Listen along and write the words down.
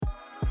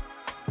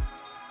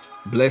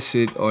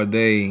Blessed are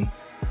they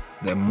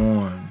that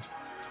mourn,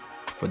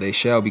 for they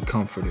shall be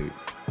comforted.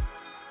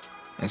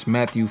 That's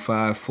Matthew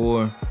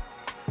 5:4,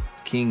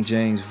 King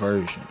James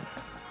Version.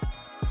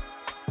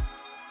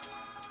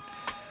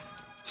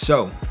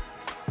 So,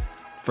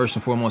 first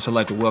and foremost, I'd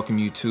like to welcome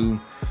you to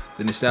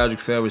the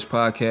Nostalgic Failures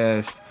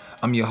Podcast.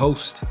 I'm your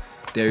host,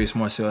 Darius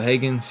Marcel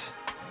Hagens,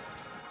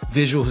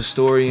 visual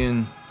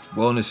historian,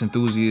 wellness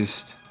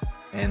enthusiast,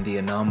 and the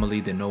anomaly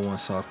that no one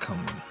saw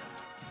coming.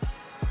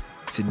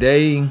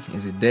 Today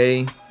is a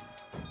day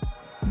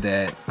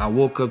that I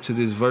woke up to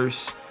this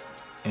verse,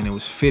 and it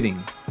was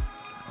fitting,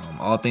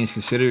 all things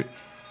considered,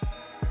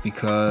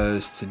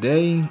 because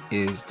today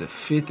is the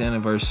 5th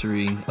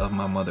anniversary of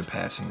my mother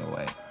passing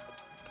away.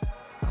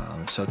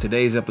 So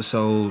today's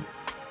episode,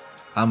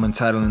 I'm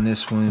entitling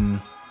this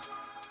one,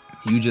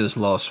 You Just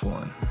Lost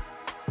One.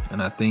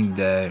 And I think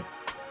that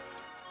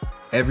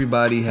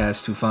everybody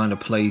has to find a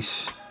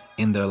place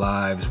in their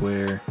lives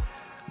where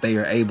they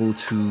are able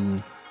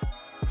to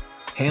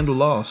handle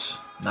loss,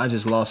 not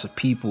just loss of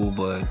people,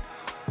 but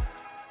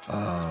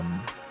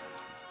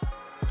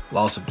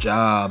loss of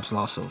jobs,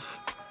 loss of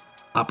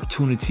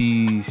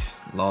opportunities,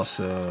 loss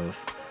of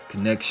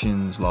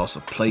connections, loss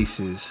of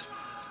places,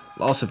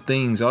 loss of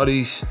things. All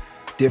these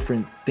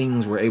different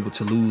things we're able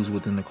to lose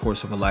within the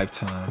course of a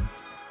lifetime.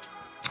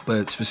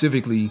 But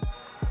specifically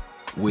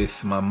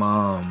with my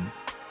mom,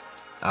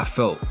 I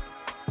felt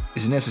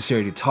it's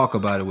necessary to talk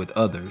about it with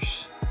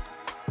others.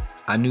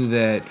 I knew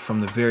that from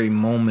the very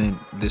moment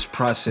this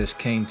process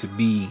came to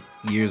be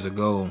years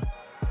ago,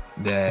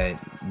 that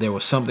there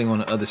was something on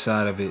the other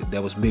side of it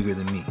that was bigger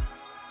than me.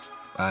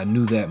 I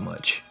knew that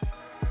much.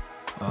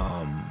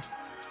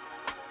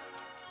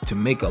 To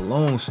make a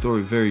long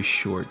story very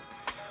short,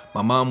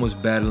 my mom was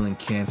battling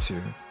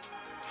cancer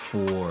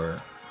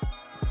for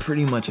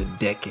pretty much a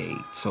decade.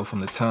 So from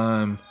the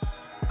time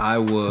I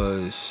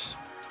was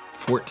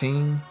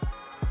 14,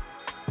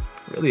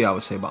 really I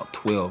would say about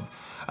 12.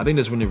 I think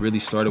that's when it really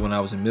started, when I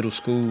was in middle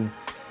school.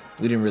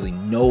 We didn't really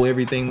know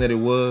everything that it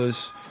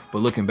was, but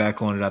looking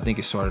back on it, I think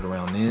it started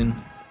around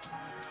then.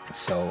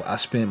 So I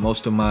spent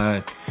most of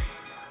my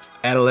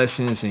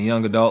adolescence and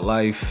young adult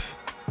life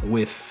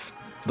with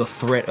the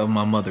threat of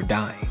my mother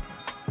dying,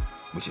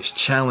 which is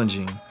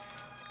challenging.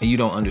 And you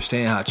don't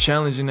understand how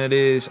challenging that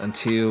is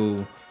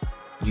until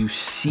you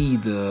see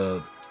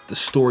the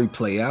story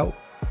play out.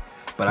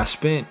 But I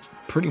spent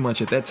pretty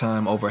much at that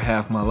time over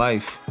half my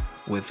life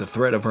with the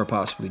threat of her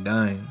possibly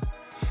dying.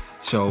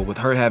 So with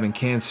her having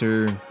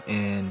cancer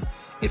and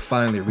it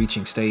finally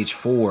reaching stage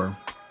 4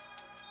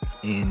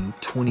 in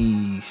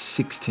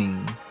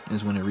 2016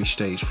 is when it reached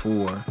stage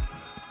 4.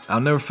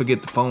 I'll never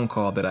forget the phone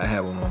call that I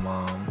had with my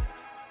mom.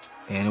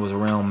 And it was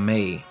around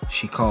May.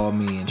 She called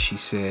me and she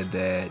said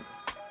that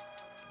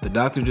the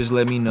doctor just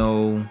let me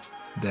know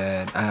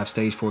that I have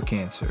stage 4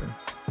 cancer.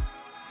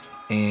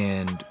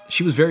 And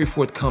she was very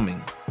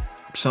forthcoming.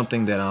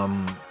 Something that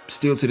I'm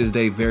still to this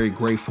day very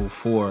grateful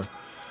for,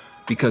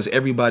 because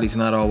everybody's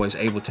not always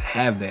able to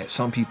have that.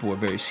 Some people are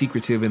very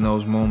secretive in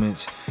those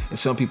moments, and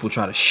some people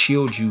try to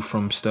shield you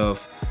from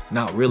stuff,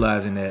 not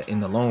realizing that in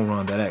the long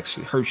run that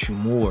actually hurts you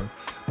more.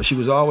 But she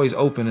was always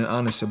open and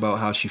honest about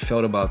how she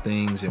felt about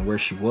things and where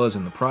she was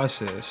in the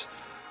process.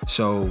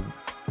 So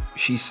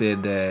she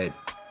said that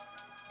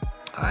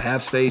I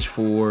have stage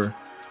 4.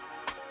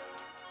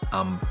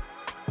 I'm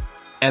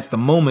at the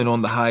moment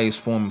on the highest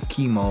form of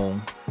chemo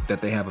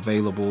that they have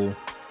available.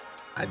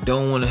 I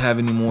don't want to have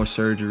any more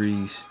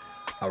surgeries.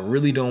 I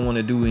really don't want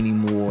to do any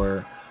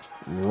more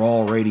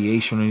raw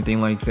radiation or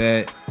anything like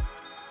that.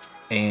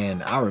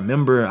 And I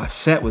remember I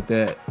sat with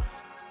that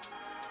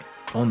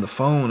on the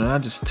phone and I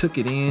just took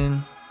it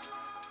in.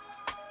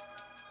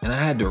 And I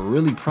had to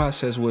really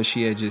process what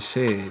she had just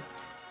said,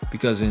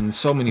 because in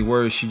so many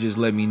words, she just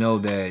let me know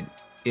that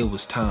it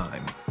was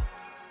time.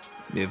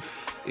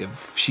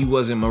 If she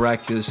wasn't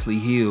miraculously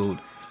healed,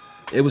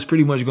 it was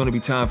pretty much going to be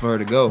time for her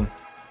to go.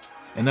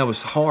 And that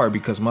was hard,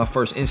 because my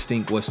first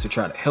instinct was to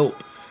try to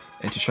help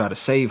and to try to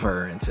save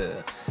her, and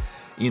to,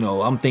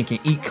 I'm thinking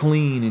eat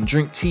clean and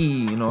drink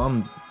tea.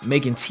 I'm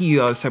making tea,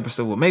 all this type of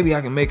stuff. Well, maybe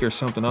I can make her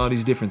something, all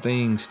these different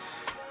things.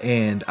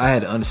 And I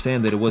had to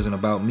understand that it wasn't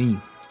about me.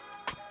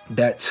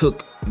 That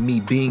took me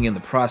being in the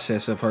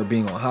process of her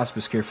being on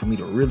hospice care for me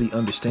to really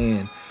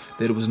understand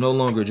that it was no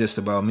longer just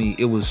about me.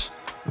 It was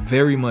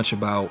very much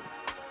about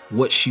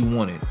what she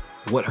wanted,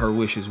 what her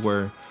wishes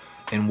were,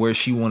 and where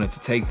she wanted to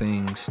take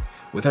things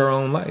with her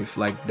own life.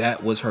 Like,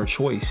 that was her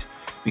choice,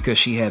 because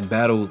she had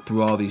battled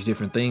through all these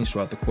different things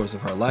throughout the course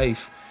of her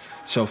life.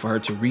 So for her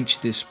to reach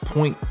this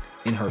point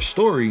in her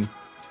story,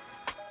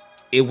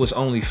 it was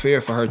only fair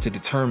for her to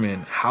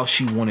determine how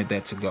she wanted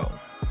that to go.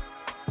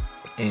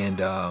 And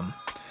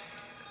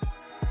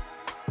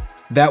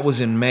that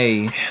was in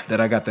May that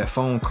I got that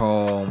phone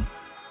call.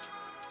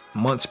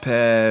 Months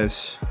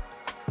passed,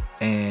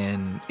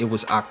 and it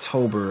was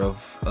October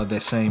of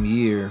that same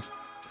year.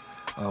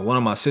 One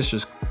of my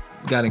sisters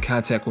got in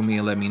contact with me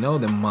and let me know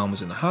that my mom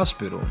was in the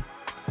hospital.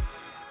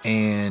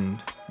 And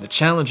the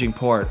challenging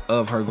part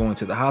of her going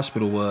to the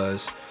hospital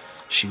was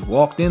she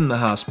walked in the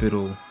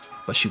hospital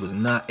but she was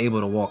not able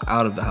to walk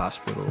out of the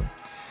hospital.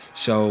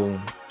 So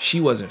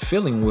she wasn't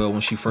feeling well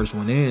when she first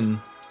went in.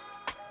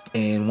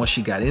 And once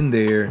she got in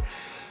there,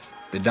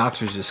 the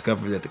doctors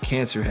discovered that the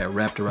cancer had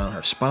wrapped around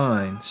her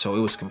spine. So it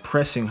was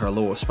compressing her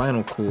lower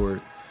spinal cord,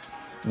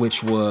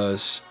 which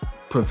was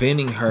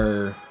preventing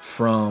her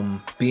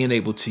from being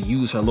able to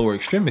use her lower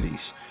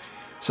extremities.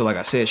 So like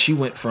I said, she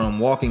went from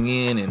walking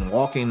in and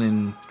walking,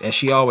 and as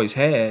she always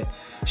had,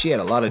 she had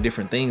a lot of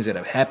different things that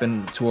have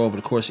happened to her over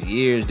the course of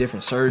years,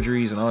 different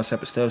surgeries and all that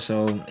type of stuff.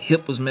 So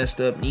hip was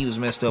messed up, knee was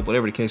messed up,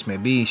 whatever the case may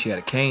be. She had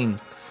a cane,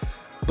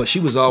 but she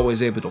was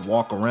always able to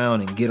walk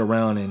around and get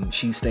around, and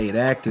she stayed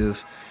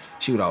active.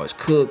 She would always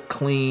cook,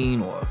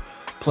 clean, or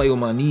play with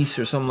my niece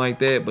or something like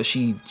that. But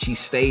she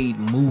stayed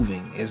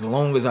moving. As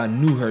long as I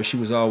knew her, she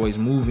was always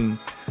moving,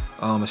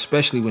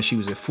 especially when she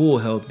was at full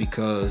health,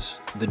 because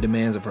the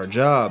demands of her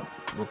job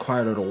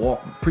required her to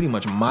walk pretty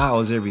much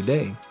miles every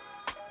day,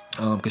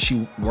 because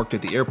she worked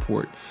at the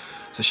airport.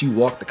 So she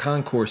walked the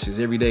concourses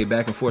every day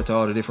back and forth to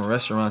all the different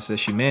restaurants that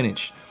she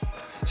managed.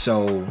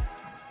 So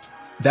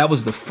that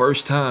was the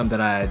first time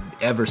that I had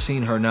ever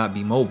seen her not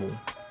be mobile.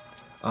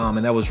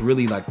 And that was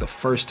really like the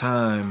first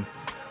time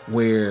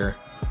where,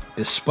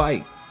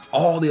 despite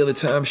all the other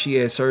times she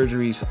had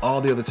surgeries,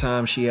 all the other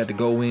times she had to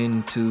go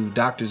into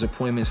doctor's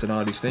appointments and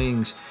all these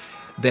things,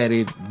 that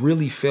it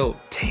really felt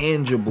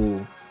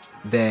tangible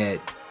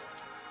that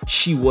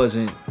she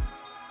wasn't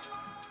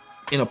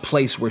in a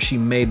place where she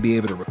may be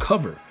able to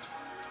recover.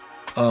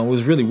 It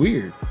was really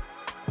weird.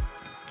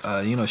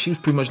 She was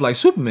pretty much like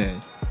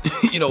Superman.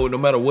 No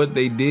matter what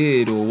they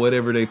did or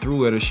whatever they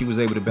threw at her, she was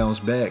able to bounce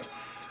back.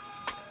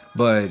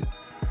 But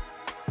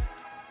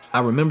I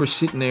remember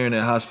sitting there in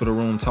that hospital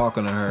room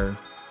talking to her,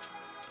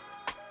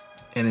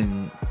 and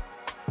then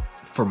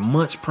for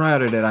months prior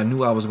to that, I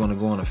knew I was going to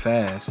go on a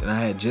fast, and I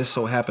had just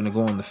so happened to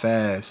go on the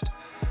fast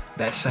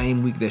that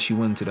same week that she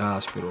went into the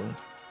hospital,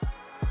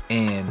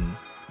 and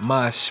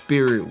my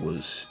spirit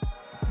was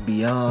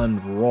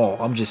beyond raw.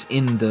 I'm just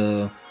in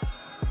the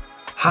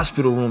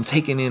hospital room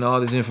taking in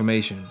all this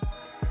information,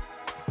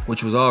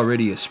 which was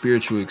already a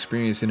spiritual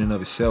experience in and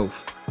of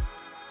itself.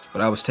 But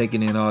I was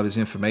taking in all this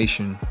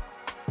information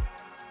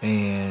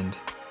and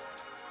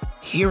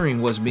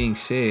hearing what's being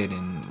said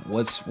and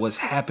what's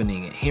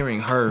happening, and hearing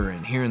her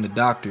and hearing the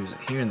doctors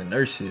and hearing the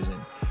nurses and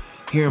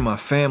hearing my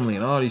family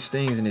and all these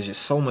things. And there's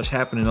just so much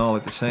happening all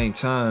at the same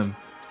time.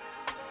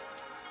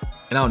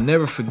 And I'll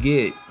never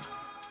forget.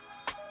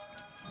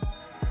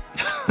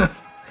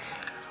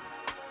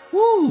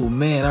 Woo,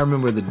 man, I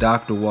remember the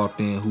doctor walked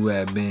in who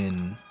had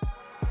been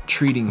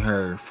treating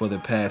her for the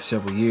past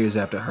several years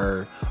after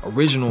her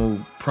original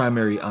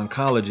primary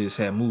oncologist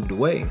had moved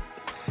away.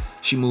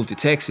 She moved to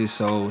Texas,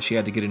 so she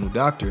had to get a new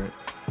doctor.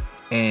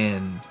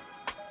 And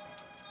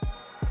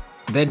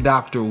that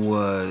doctor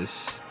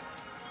was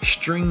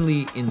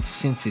extremely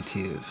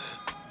insensitive.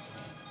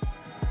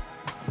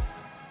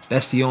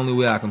 That's the only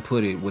way I can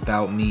put it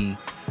without me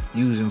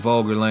using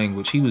vulgar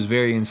language. He was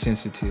very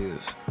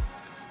insensitive.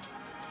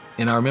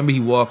 And I remember he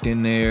walked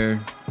in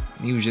there,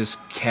 and he was just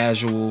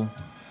casual.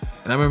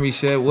 And I remember he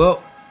said,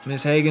 "Well,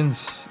 Miss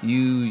Higgins,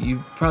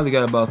 you probably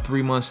got about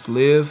 3 months to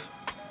live.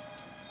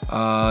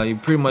 You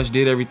pretty much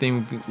did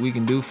everything we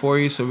can do for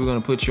you, so we're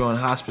going to put you on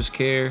hospice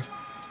care.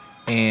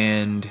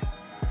 And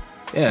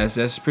yeah,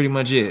 that's pretty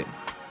much it."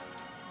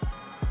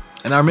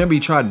 And I remember he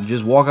tried to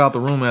just walk out the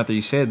room after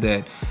he said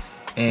that.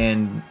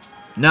 And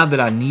not that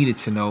I needed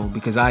to know,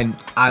 because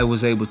I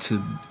was able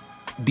to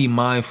be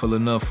mindful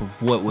enough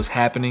of what was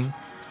happening.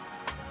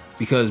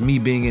 Because me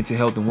being into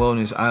health and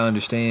wellness, I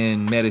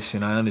understand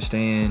medicine. I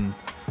understand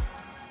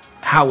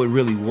how it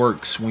really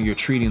works when you're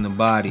treating the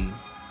body.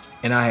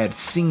 And I had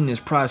seen this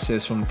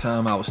process from the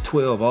time I was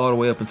 12 all the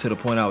way up until the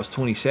point I was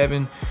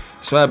 27.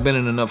 So I've been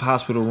in enough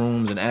hospital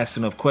rooms and asked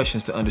enough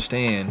questions to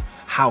understand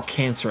how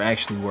cancer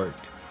actually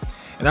worked.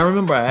 And I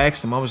remember I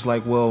asked him, I was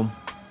like, well,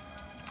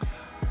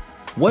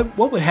 what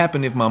would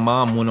happen if my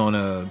mom went on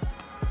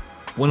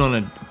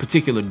a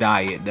particular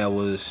diet that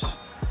was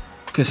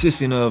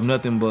consisting of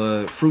nothing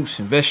but fruits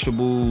and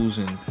vegetables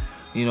and,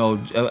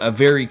 a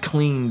very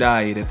clean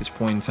diet at this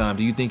point in time?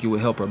 Do you think it would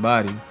help her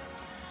body?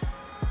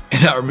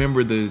 And I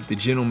remember the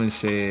gentleman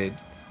said,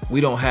 "We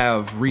don't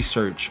have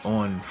research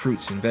on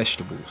fruits and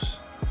vegetables."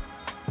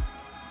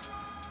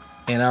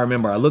 And I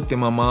remember I looked at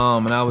my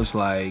mom and I was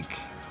like,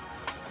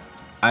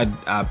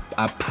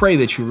 I pray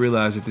that you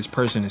realize that this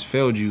person has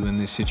failed you in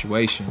this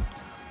situation,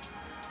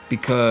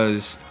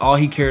 because all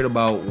he cared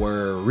about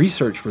were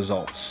research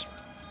results.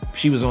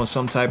 She was on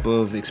some type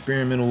of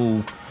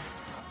experimental,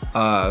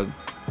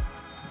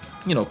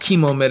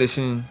 chemo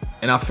medicine.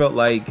 And I felt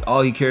like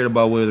all he cared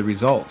about were the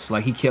results.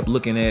 Like he kept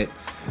looking at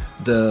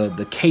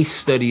the case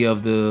study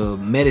of the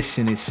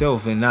medicine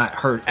itself and not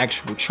her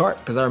actual chart.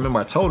 Because I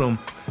remember I told him,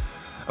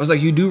 I was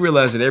like, you do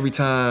realize that every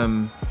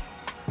time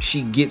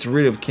she gets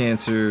rid of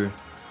cancer,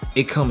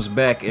 it comes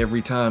back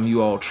every time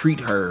you all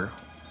treat her.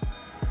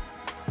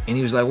 And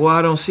he was like, well,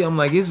 I don't see. I'm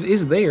like,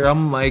 it's there.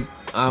 I'm like,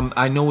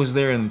 I know it's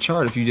there in the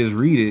chart if you just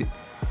read it.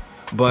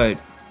 But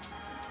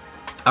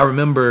I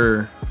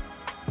remember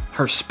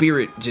her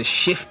spirit just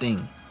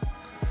shifting.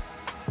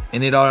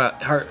 And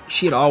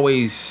she had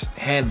always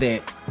had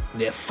that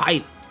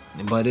fight.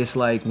 But it's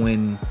like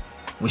when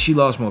she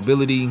lost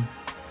mobility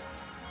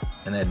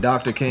and that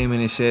doctor came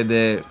in and said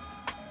that,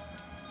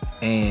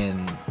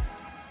 and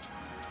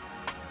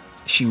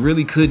she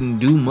really couldn't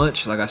do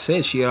much. Like I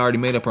said, she had already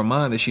made up her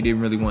mind that she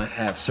didn't really want to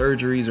have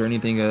surgeries or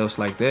anything else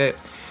like that.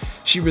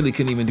 She really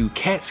couldn't even do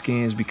CAT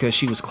scans because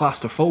she was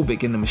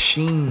claustrophobic in the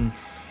machine.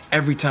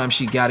 Every time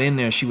she got in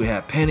there, she would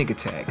have panic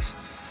attacks.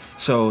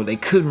 So they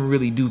couldn't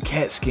really do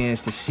CAT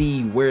scans to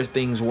see where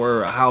things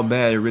were or how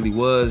bad it really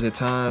was at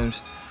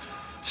times.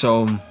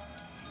 So,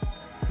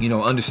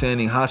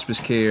 understanding hospice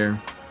care,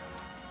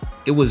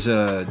 that was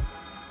a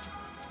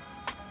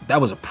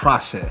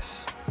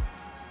process.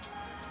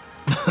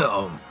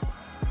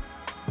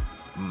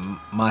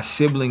 My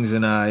siblings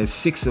and I,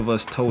 6 of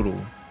us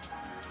total,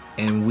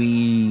 and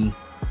we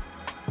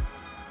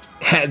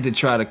had to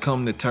try to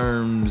come to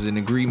terms and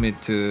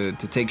agreement to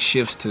take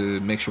shifts to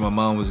make sure my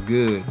mom was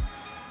good.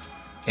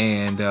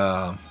 And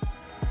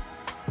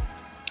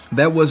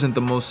that wasn't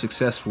the most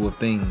successful of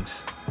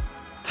things,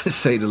 to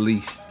say the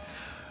least.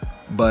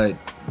 But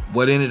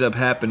what ended up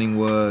happening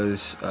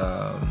was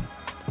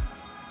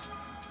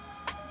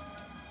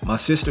my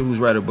sister, who's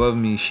right above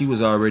me, she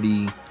was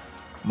already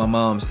my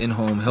mom's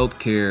in-home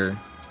healthcare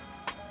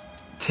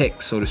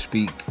tech, so to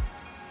speak.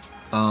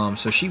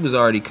 So she was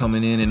already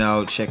coming in and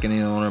out, checking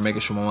in on her,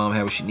 making sure my mom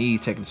had what she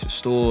needs, taking her to the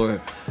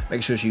store,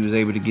 making sure she was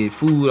able to get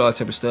food, all that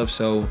type of stuff.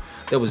 So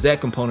there was that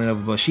component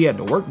of it, but she had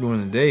to work during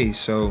the day.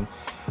 So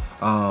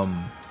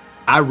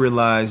I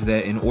realized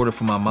that in order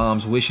for my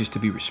mom's wishes to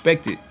be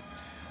respected,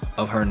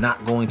 of her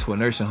not going to a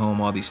nursing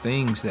home, all these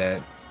things,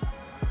 that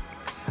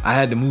I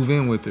had to move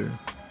in with her.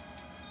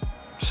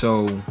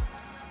 So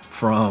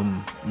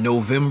from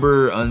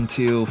November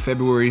until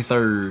February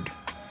 3rd,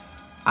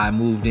 I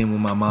moved in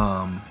with my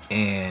mom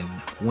and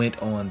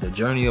went on the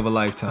journey of a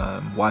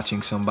lifetime,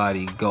 watching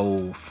somebody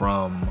go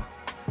from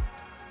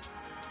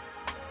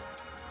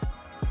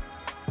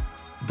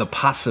the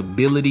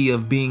possibility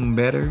of being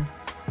better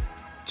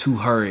to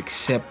her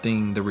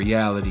accepting the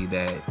reality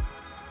that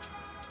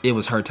it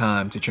was her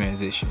time to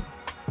transition.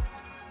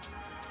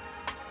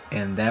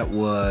 And that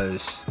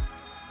was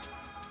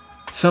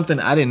something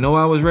I didn't know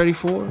I was ready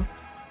for,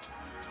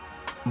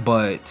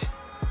 but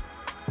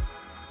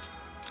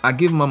I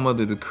give my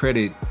mother the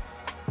credit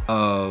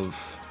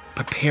of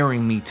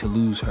preparing me to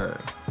lose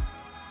her.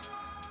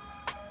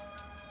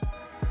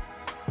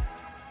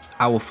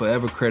 I will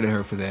forever credit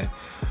her for that.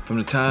 From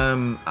the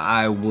time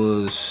I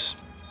was,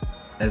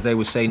 as they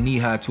would say,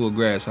 knee-high to a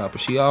grasshopper,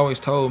 she always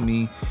told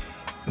me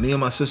and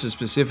my sister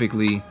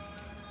specifically,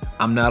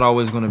 I'm not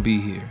always going to be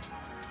here.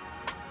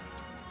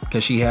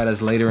 Because she had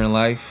us later in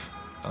life.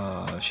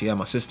 She had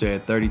my sister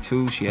at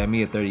 32. She had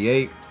me at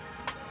 38.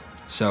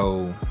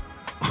 So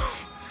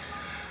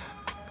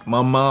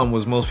my mom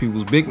was most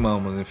people's big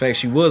mama. In fact,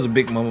 she was a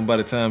big mama by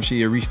the time she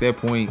had reached that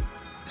point.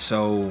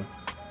 So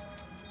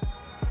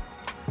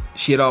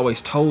she had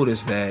always told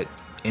us that,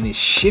 and it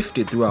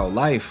shifted throughout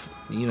life,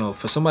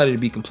 for somebody to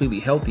be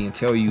completely healthy and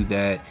tell you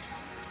that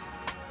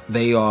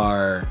they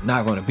are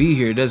not going to be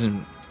here, it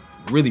doesn't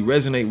really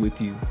resonate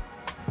with you.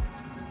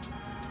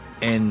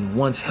 And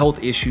once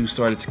health issues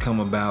started to come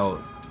about,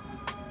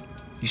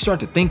 you start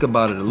to think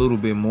about it a little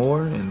bit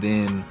more. And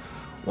then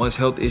once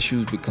health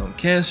issues become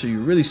cancer, you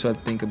really start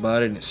to think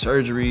about it, and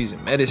surgeries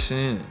and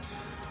medicine and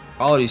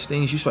all these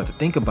things. You start to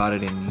think about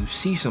it, and you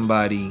see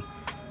somebody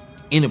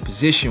in a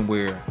position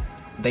where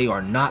they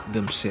are not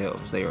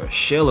themselves. They are a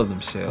shell of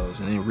themselves,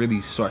 and it really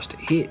starts to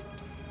hit.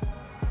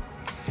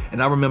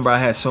 And I remember I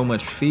had so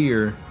much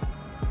fear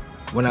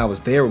when I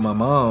was there with my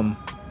mom.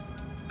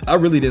 I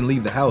really didn't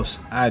leave the house.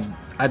 I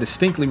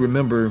distinctly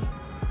remember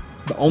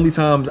the only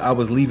times I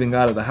was leaving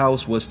out of the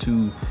house was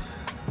to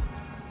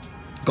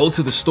go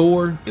to the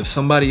store if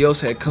somebody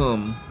else had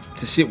come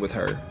to sit with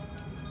her.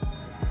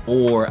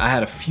 Or I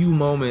had a few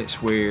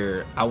moments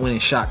where I went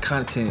and shot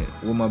content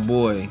with my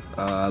boy,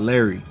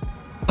 Larry.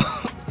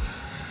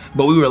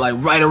 But we were like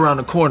right around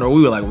the corner.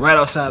 We were like right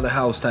outside the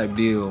house type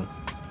deal.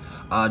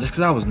 Just because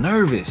I was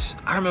nervous.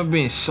 I remember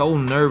being so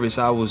nervous.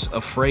 I was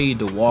afraid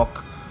to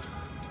walk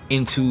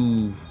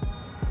into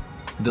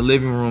the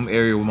living room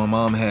area where my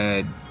mom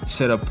had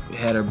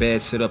her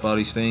bed set up, all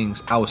these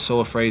things. I was so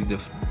afraid to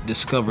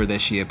discover that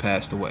she had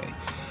passed away.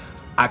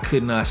 I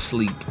could not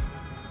sleep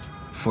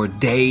for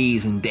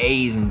days and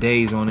days and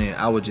days on end.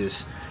 I would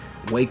just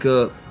wake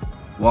up,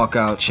 walk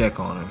out, check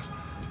on her,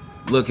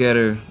 look at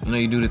her.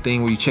 You do the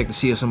thing where you check to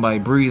see if somebody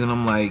breathing.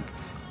 I'm like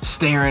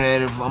staring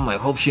at her. I'm like,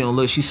 hope she don't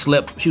look. She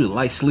slept. She was a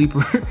light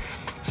sleeper.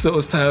 So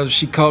it's times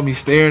she caught me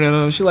staring at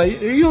her. She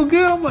like, are you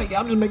good? I'm like,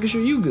 I'm just making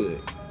sure you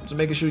good. Just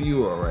making sure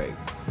you are all right.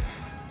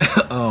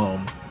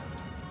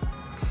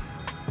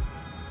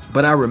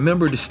 But I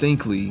remember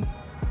distinctly,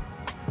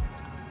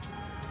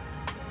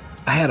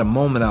 I had a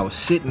moment. I was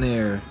sitting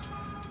there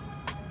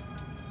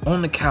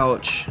on the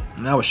couch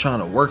and I was trying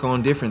to work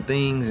on different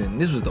things, and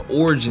this was the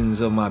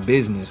origins of my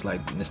business.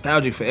 Like,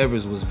 Nostalgic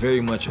Forevers was very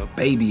much a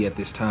baby at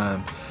this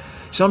time.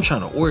 So I'm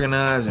trying to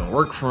organize and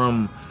work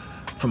from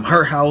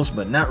her house,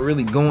 but not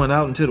really going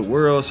out into the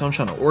world. So I'm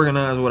trying to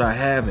organize what I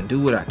have and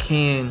do what I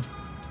can.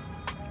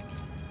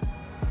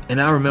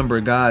 And I remember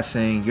God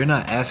saying, you're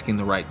not asking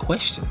the right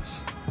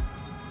questions.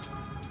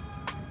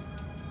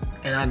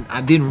 And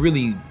I didn't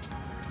really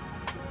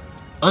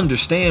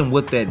understand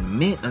what that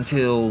meant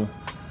until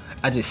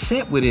I just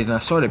sat with it and I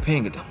started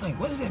paying attention. I'm like,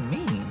 what does that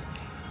mean?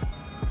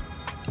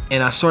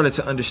 And I started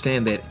to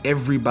understand that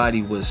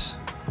everybody was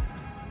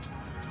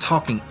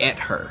talking at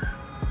her.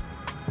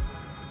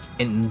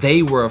 And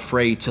they were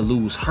afraid to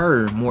lose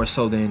her more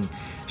so than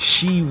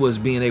she was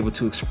being able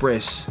to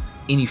express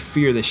any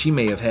fear that she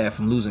may have had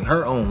from losing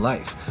her own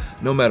life.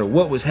 No matter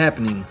what was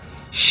happening,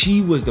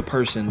 she was the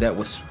person that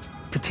was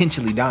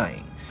potentially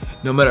dying,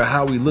 no matter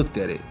how we looked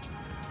at it.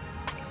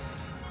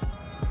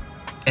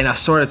 And I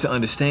started to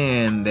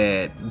understand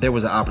that there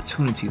was an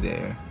opportunity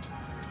there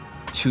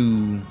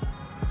to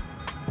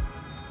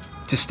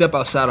step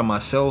outside of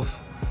myself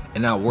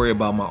and not worry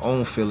about my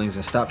own feelings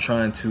and stop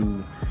trying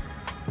to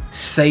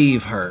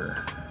save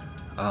her.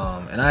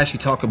 And I actually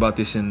talk about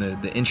this in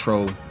the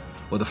intro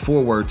or the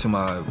foreword to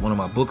one of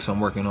my books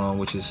I'm working on,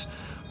 which is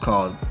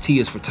called T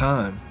is for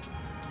Time.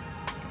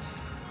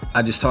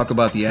 I just talk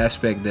about the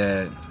aspect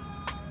that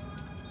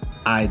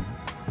I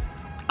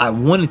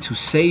wanted to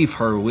save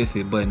her with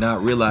it, but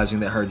not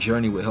realizing that her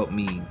journey would help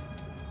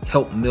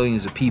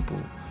millions of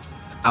people.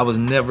 I was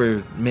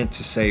never meant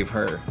to save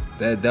her.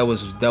 That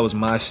was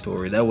my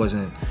story. That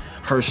wasn't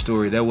her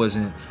story. That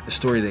wasn't the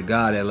story that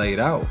God had laid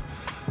out.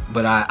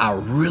 But I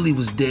really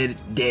was dead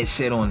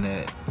set on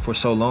that for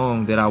so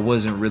long that I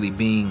wasn't really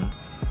being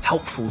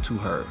helpful to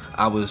her.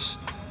 I was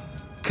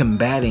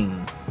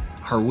combating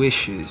her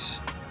wishes.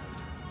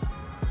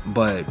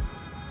 But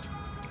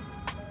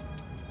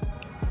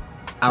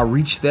I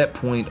reached that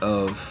point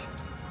of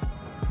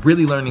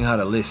really learning how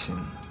to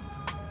listen.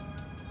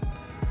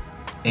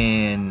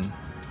 And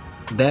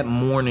that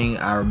morning,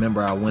 I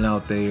remember I went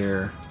out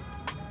there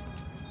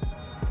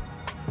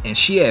and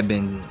she had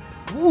been,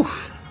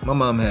 my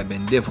mom had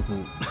been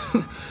difficult.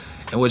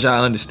 And which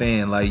I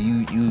understand, like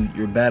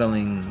you're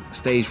battling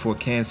stage 4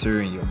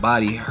 cancer and your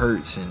body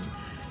hurts and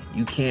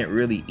you can't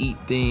really eat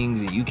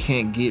things and you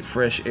can't get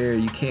fresh air.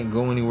 You can't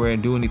go anywhere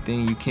and do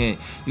anything.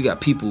 You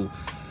got people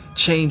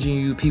changing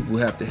you. People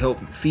have to help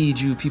feed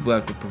you. People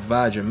have to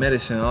provide your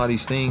medicine, all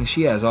these things.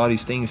 She has all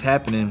these things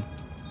happening.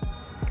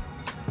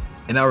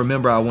 And I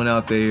remember I went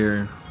out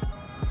there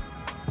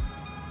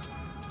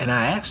and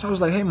I asked her, I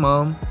was like, hey,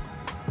 Mom,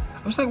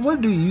 I was like,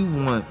 what do you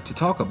want to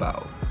talk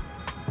about?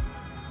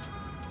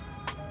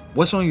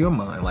 What's on your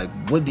mind? Like,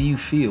 what do you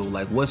feel?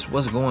 Like,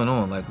 what's going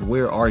on? Like,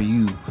 where are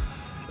you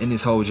in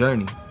this whole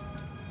journey?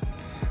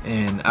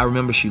 And I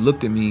remember she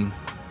looked at me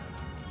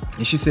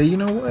and she said, you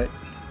know what?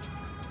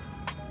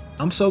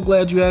 I'm so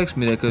glad you asked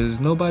me that because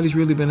nobody's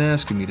really been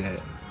asking me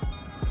that.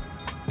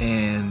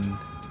 And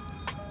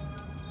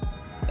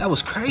that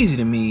was crazy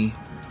to me,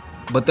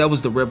 but that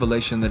was the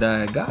revelation that I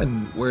had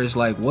gotten, where it's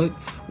like,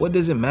 what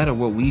does it matter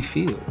what we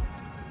feel?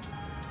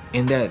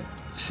 In that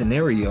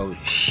scenario,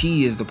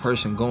 she is the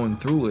person going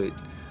through it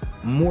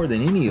more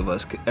than any of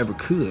us ever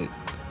could.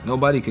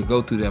 Nobody could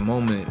go through that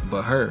moment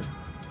but her.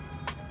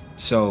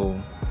 So,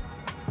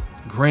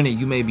 granted,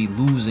 you may be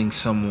losing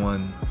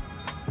someone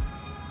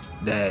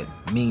that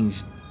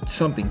means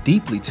something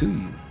deeply to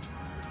you,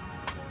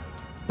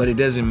 but it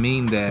doesn't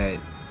mean that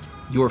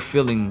your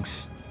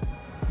feelings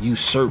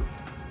usurp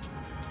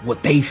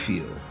what they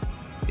feel.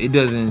 It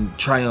doesn't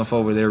triumph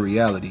over their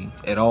reality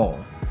at all.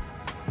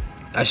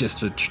 That's just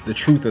the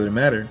truth of the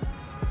matter.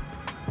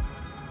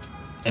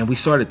 And we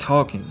started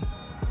talking.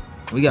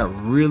 We got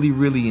really,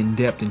 really in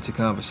depth into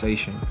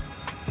conversation,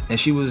 and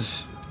she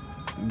was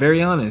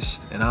very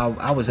honest. And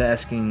I was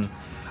asking.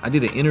 I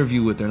did an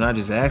interview with her, and I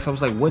just asked. I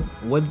was like,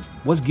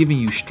 what's giving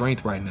you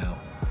strength right now?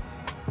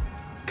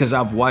 Because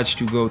I've watched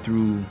you go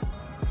through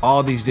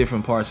all these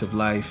different parts of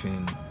life,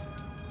 and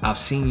I've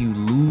seen you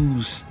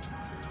lose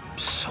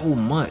so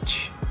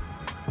much.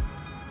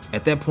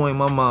 At that point,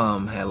 my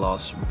mom had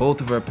lost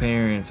both of her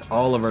parents,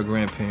 all of her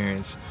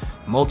grandparents,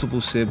 multiple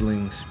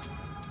siblings,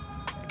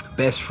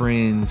 best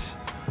friends.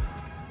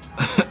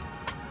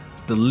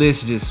 The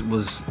list just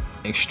was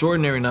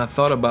extraordinary, and I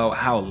thought about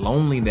how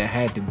lonely that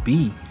had to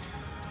be.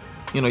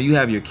 You know, you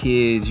have your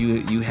kids,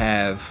 you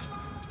have,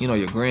 you know,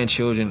 your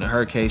grandchildren. In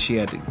her case, she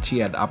had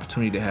the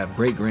opportunity to have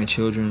great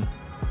grandchildren.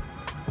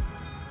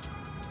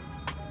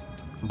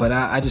 But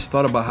I just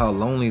thought about how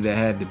lonely that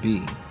had to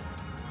be.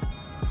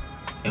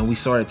 And we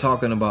started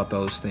talking about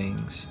those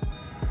things.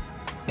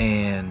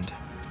 And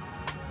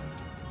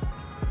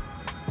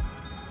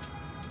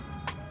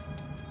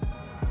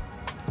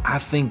I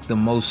think the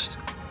most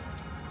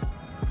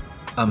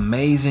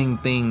amazing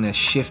thing that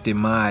shifted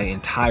my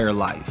entire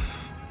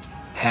life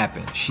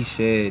happened. She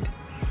said,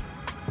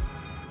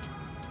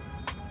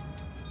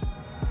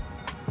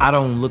 I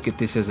don't look at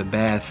this as a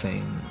bad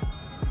thing.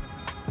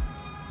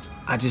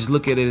 I just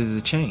look at it as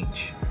a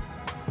change.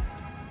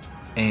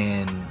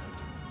 And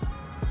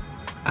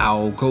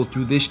I'll go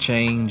through this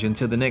change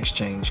until the next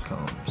change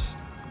comes.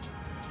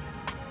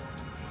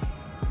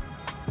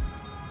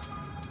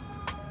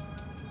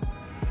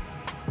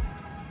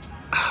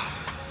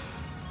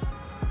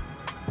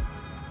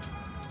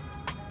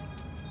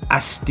 I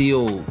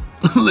still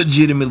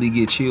legitimately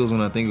get chills when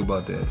I think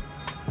about that.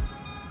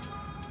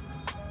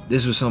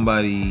 This was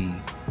somebody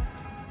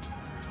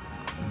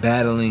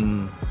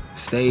battling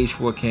stage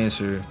 4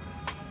 cancer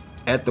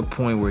at the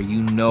point where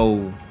you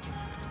know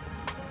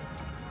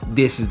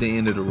this is the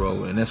end of the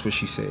road, and that's what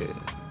she said.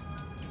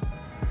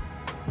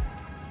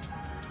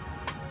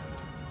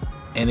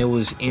 And it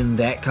was in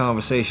that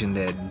conversation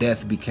that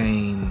death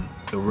became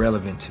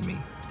irrelevant to me.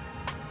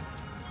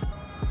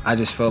 I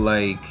just felt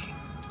like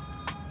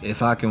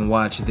if I can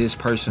watch this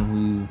person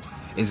who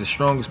is the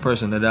strongest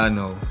person that I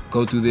know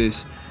go through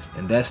this,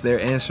 and that's their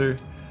answer,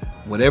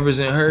 whatever's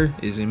in her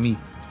is in me.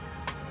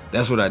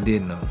 That's what I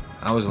did know.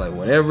 I was like,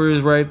 whatever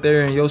is right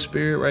there in your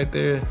spirit right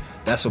there,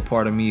 that's a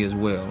part of me as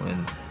well.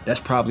 And that's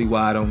probably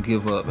why I don't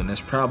give up, and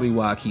that's probably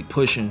why I keep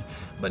pushing.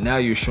 But now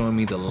you're showing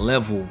me the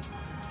level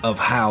of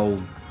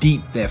how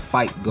deep that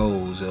fight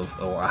goes,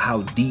 or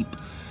how deep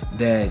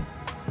that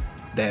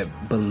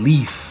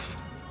belief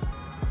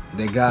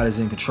that God is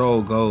in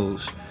control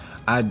goes.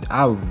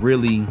 I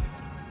really,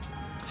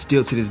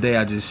 still to this day,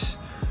 I just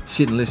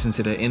sit and listen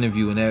to the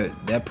interview, and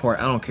that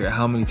part, I don't care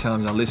how many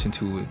times I listen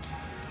to it,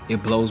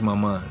 it blows my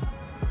mind.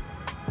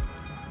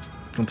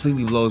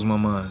 Completely blows my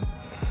mind.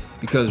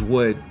 Because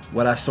what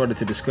I started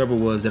to discover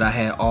was that I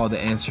had all the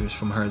answers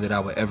from her that I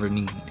would ever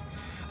need.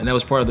 And that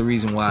was part of the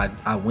reason why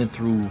I went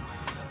through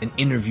an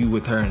interview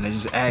with her, and I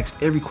just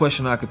asked every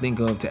question I could think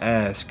of to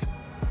ask,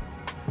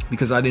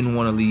 because I didn't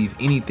want to leave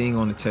anything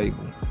on the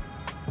table.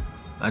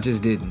 I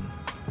just didn't.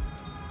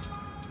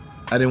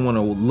 I didn't want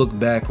to look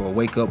back or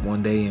wake up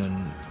one day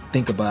and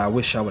think about, I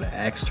wish I would have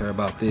asked her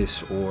about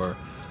this, or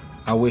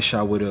I wish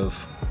I would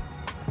have,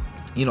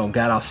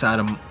 got outside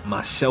of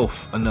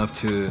myself enough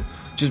to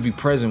just be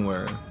present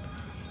with her.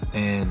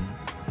 And,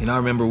 I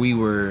remember we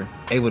were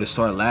able to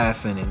start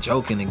laughing and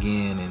joking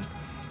again. And,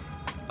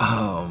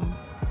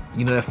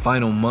 that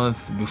final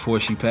month before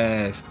she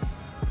passed,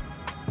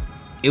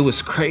 it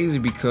was crazy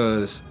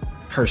because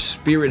her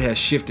spirit has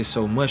shifted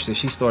so much that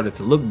she started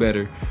to look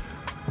better.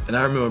 And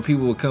I remember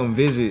people would come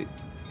visit,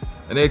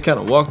 and they'd kind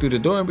of walk through the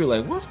door and be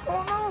like, what's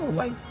going on?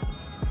 Like,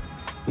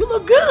 you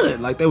look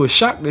good. Like, they were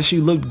shocked that she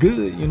looked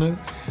good,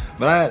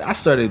 But I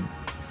started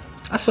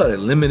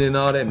limiting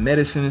all that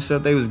medicine and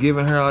stuff they was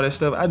giving her, all that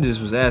stuff. I just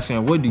was asking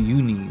her, what do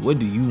you need? What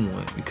do you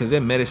want? Because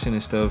that medicine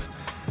and stuff,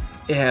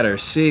 it had her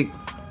sick.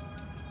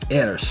 It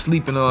had her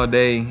sleeping all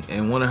day.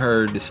 And one of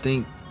her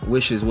distinct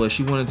wishes was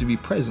she wanted to be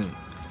present.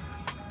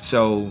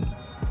 So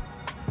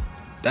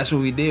that's what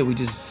we did.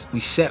 We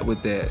sat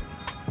with that.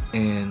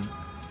 And,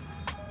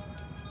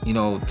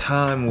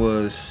 time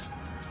was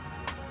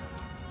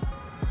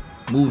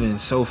moving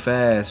so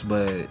fast,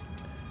 but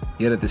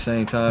yet at the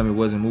same time, it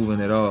wasn't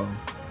moving at all.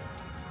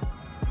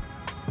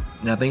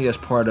 And I think that's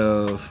part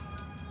of,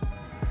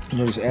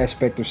 this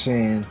aspect of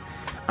saying,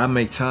 I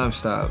make time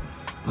stop.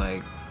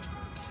 Like,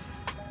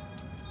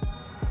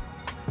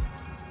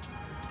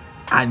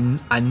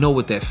 I know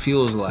what that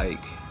feels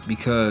like,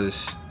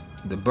 because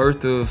the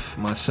birth of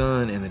my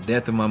son and the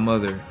death of my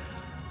mother,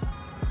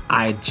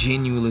 I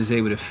genuinely was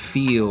able to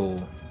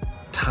feel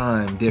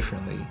time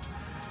differently.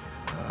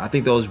 I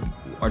think those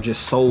are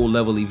just soul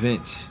level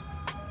events.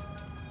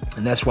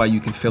 And that's why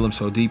you can feel them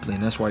so deeply.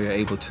 And that's why you're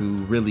able to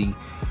really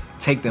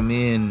take them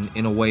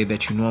in a way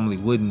that you normally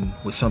wouldn't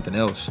with something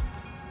else.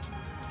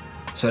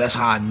 So that's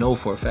how I know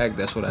for a fact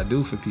that's what I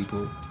do for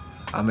people.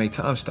 I make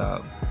time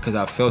stop because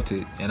I've felt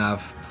it, and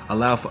I've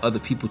allowed for other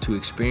people to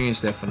experience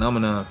that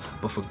phenomenon,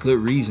 but for good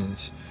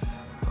reasons.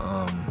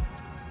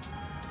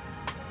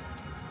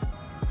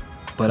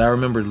 But I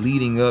remember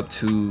leading up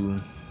to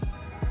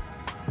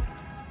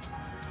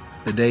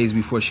the days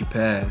before she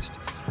passed,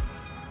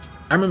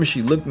 I remember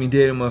she looked me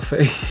dead in my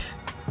face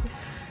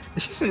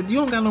and she said, you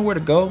don't got nowhere to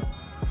go?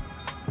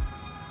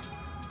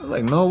 I was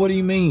like, no, what do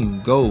you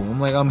mean go? I'm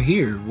like, I'm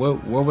here. Where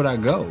would I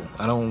go?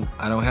 I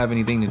don't have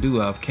anything to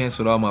do. I've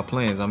canceled all my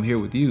plans. I'm here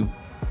with you.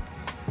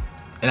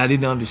 And I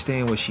didn't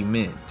understand what she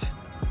meant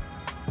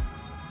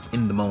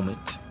in the moment.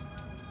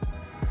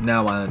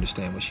 Now I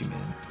understand what she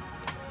meant.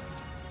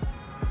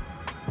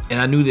 And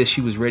I knew that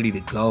she was ready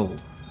to go.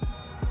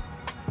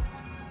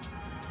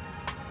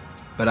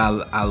 But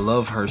I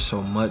love her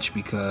so much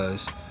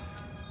because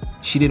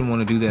she didn't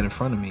want to do that in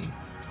front of me.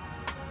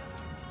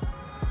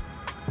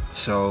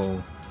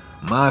 So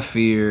my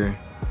fear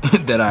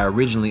that I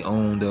originally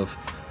owned of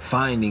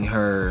finding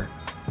her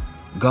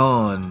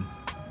gone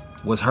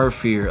was her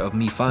fear of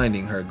me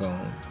finding her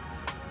gone.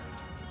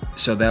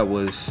 So that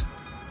was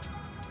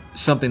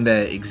something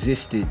that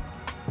existed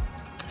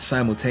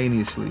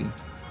simultaneously.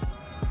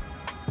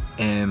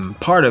 And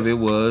part of it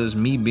was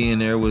me being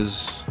there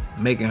was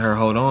making her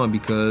hold on,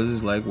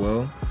 because like,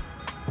 well,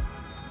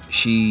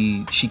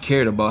 she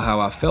cared about how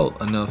I felt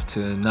enough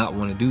to not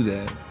want to do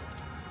that.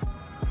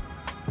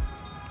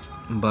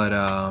 But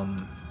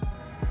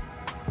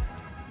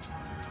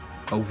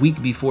a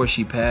week before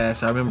she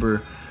passed, I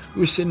remember we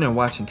were sitting there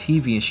watching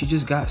TV, and she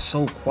just got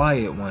so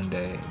quiet one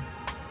day.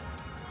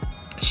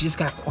 She just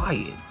got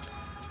quiet.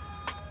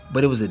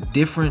 But it was a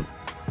different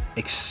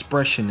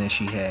expression that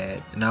she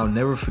had. And I'll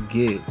never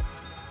forget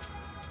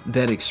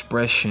that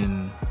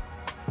expression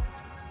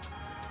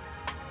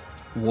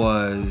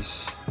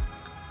was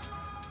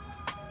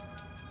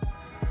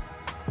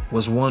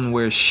one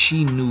where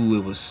she knew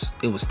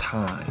it was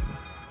time.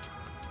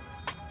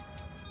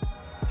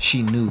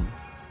 She knew.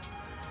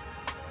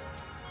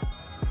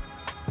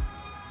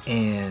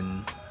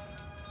 And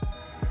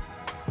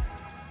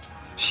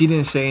she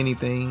didn't say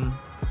anything,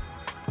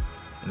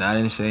 and I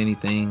didn't say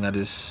anything. I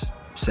just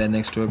sat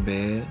next to her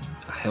bed.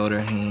 I held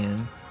her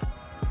hand,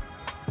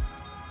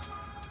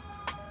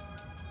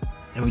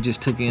 and we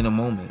just took in a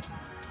moment.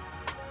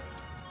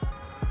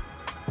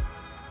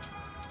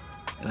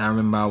 And I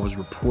remember I was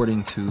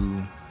reporting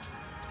to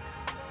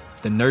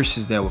the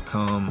nurses that would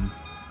come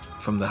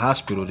from the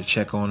hospital to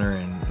check on her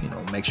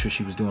and, make sure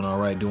she was doing all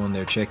right, doing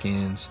their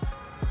check-ins.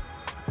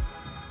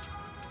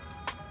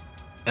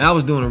 And I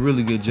was doing a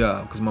really good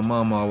job because my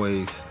mom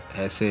always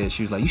had said,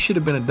 she was like, you should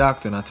have been a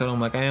doctor. And I told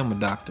her, I am a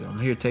doctor. I'm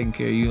here taking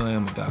care of you. I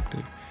am a doctor.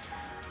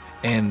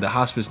 And the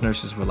hospice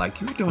nurses were like,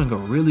 you're doing a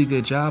really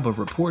good job of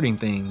reporting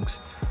things.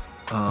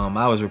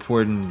 I was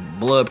reporting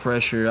blood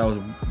pressure. I was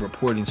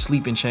reporting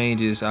sleeping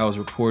changes. I was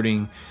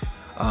reporting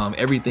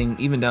everything,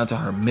 even down to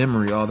her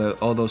memory,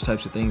 all those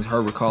types of things,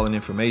 her recalling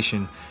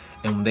information.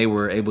 And they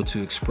were able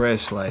to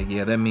express like,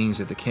 yeah, that means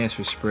that the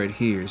cancer spread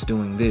here. It's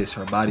doing this.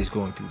 Her body's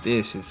going through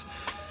this. It's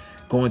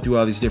going through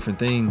all these different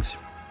things.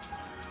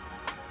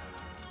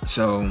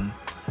 So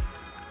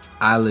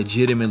I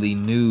legitimately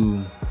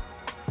knew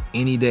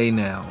any day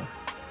now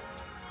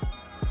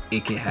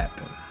it could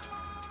happen.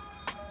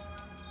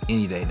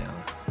 Any day now.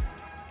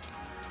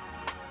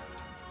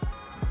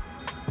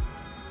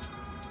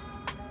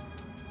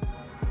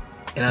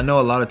 And I know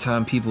a lot of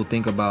time people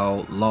think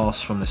about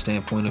loss from the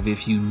standpoint of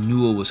if you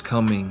knew it was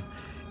coming,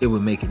 it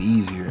would make it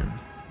easier.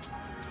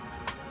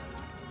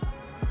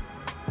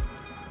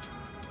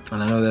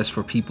 And I know that's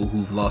for people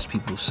who've lost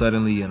people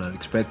suddenly and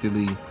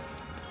unexpectedly,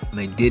 and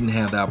they didn't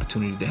have the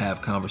opportunity to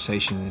have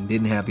conversations and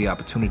didn't have the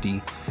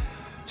opportunity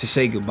to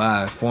say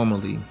goodbye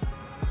formally.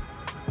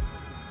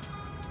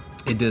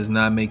 It does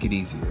not make it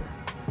easier.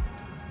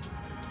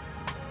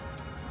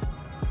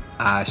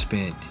 I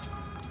spent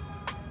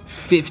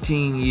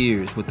 15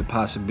 years with the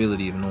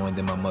possibility of knowing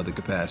that my mother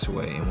could pass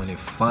away. And when it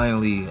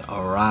finally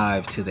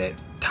arrived to that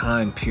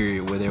time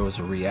period where there was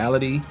a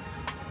reality,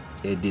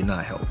 it did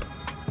not help.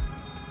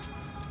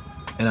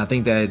 And I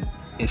think that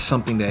is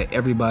something that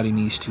everybody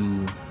needs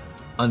to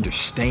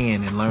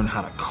understand and learn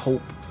how to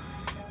cope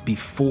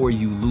before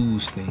you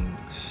lose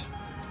things.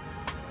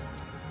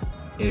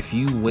 If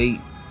you wait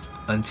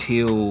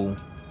until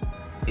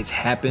it's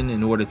happened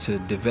in order to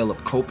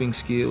develop coping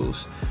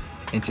skills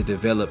and to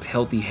develop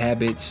healthy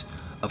habits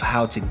of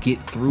how to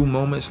get through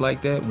moments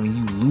like that, when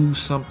you lose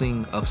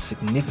something of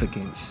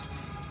significance,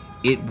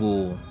 it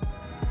will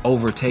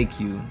overtake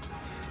you,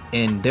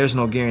 and there's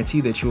no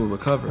guarantee that you'll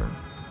recover.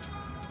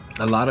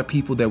 A lot of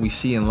people that we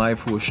see in life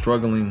who are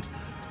struggling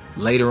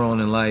later on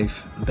in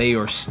life, they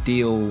are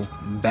still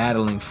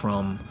battling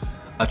from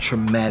a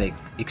traumatic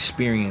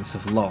experience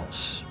of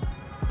loss.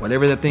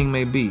 Whatever that thing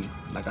may be.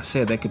 Like I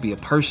said, that could be a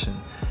person.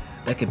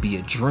 That could be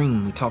a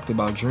dream. We talked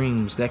about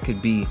dreams. That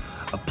could be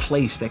a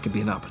place. That could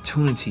be an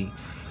opportunity.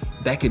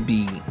 That could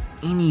be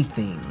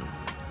anything.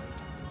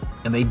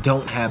 And they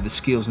don't have the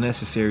skills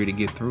necessary to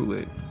get through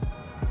it.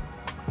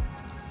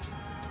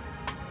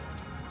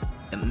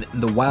 And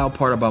the wild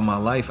part about my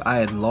life, I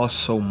had lost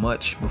so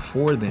much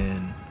before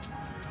then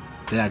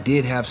that I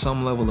did have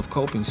some level of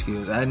coping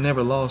skills. I had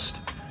never lost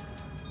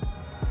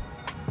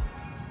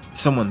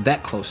someone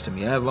that close to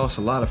me. I had lost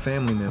a lot of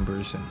family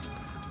members and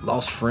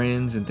lost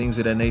friends and things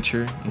of that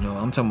nature.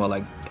 I'm talking about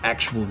like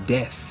actual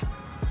death.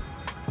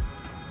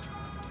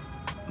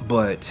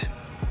 But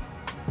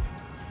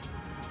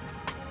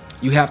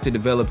you have to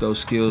develop those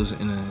skills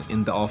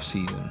in the off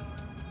season.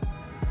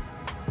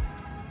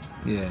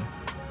 Yeah.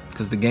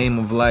 Because the game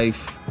of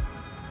life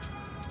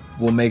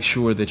will make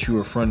sure that you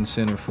are front and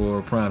center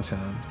for prime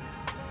time.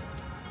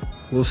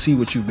 We'll see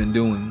what you've been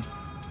doing.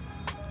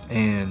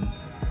 And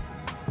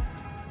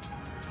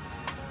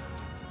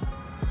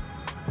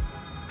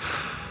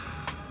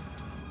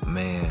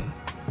man,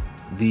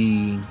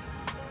 the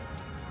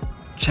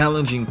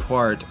challenging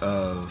part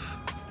of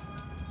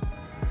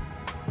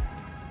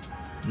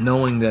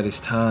knowing that it's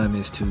time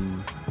is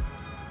to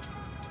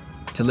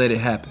let it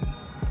happen.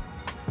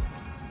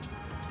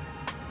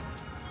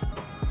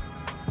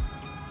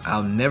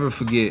 I'll never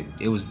forget,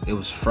 it was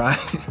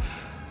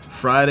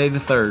Friday the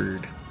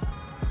 3rd.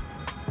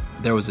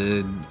 There was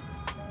a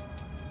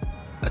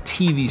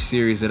TV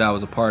series that I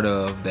was a part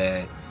of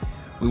that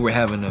we were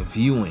having a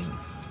viewing.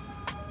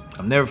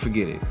 I'll never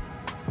forget it.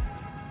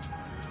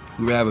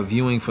 We were having a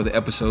viewing for the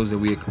episodes that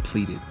we had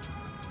completed.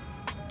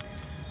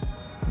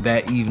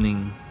 That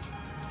evening,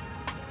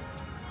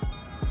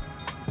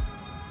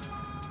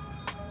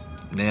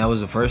 that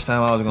was the first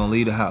time I was going to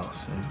leave the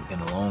house in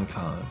a long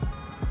time.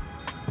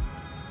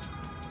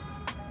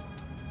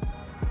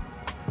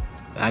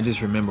 I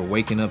just remember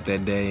waking up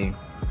that day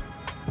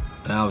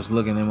and I was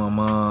looking at my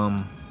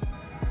mom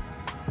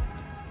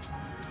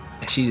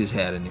and she just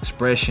had an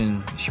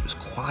expression. She was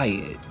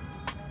quiet.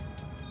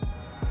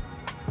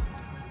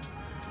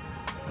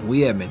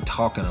 We had been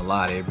talking a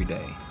lot every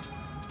day.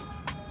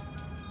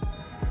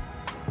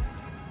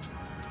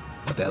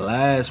 But that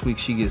last week,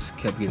 she just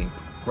kept getting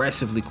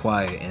progressively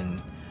quiet. And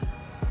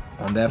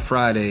on that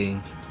Friday,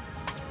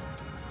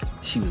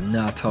 she was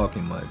not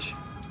talking much.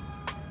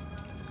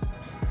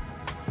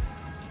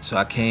 So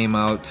I came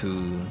out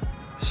to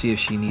see if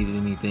she needed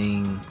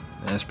anything.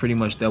 And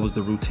that was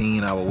the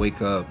routine. I would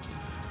wake up,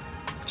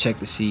 check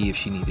to see if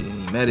she needed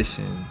any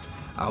medicine.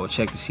 I would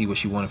check to see what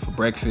she wanted for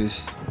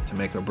breakfast, to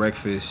make her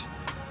breakfast.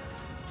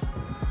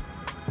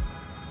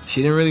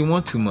 She didn't really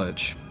want too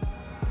much.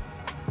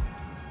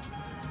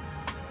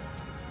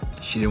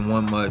 She didn't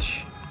want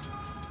much.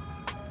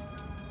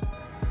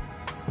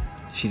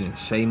 She didn't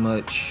say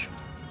much.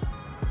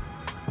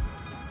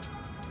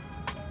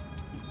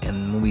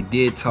 And when we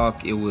did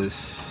talk, it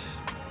was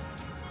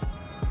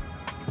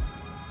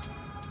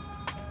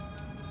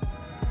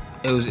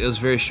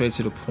very straight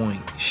to the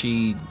point.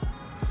 She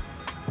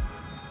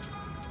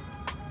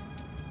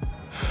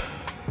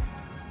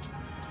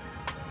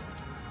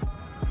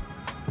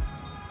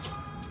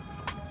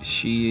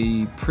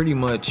pretty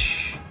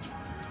much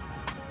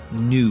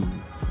knew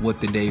what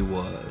the day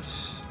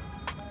was.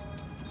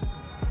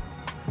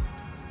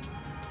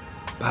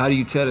 But how do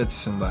you tell that to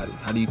somebody?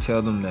 How do you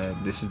tell them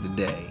that this is the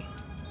day?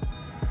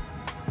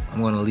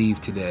 I'm gonna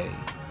leave today.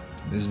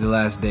 This is the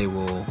last day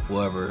we'll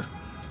ever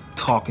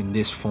talk in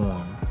this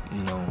form,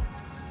 you know?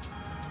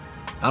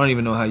 I don't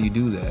even know how you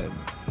do that.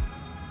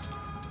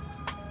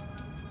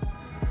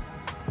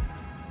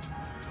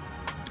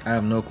 I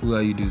have no clue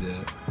how you do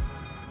that.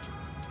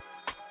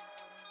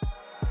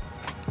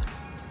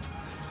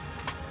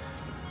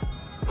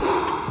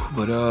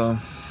 But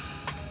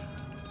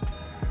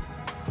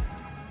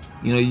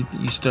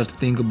you start to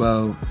think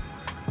about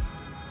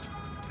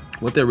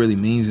what that really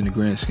means in the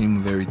grand scheme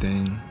of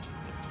everything.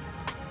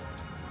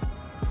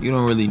 You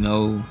don't really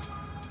know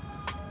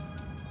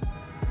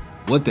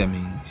what that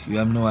means. You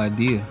have no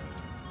idea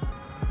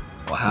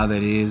or how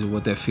that is or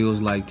what that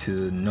feels like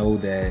to know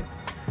that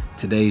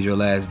today's your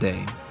last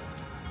day.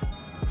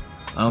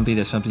 I don't think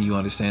that's something you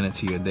understand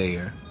until you're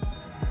there.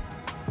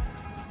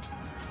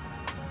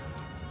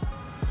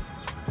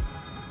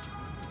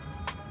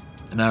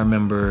 And I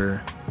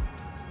remember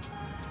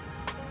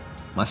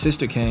my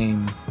sister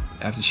came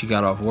after she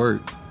got off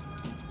work.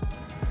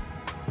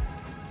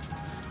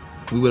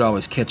 We would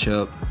always catch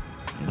up,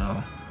 you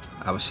know.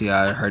 I would see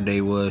how her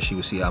day was. She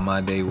would see how my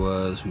day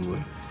was. We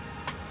would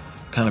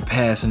kind of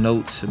pass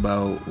notes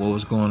about what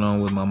was going on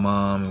with my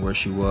mom and where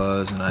she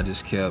was. And I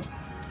just kept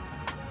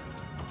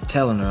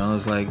telling her. I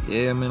was like,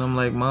 yeah, man, I'm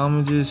like,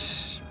 Mama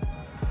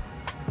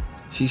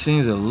she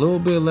seems a little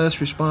bit less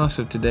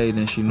responsive today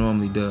than she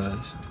normally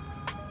does.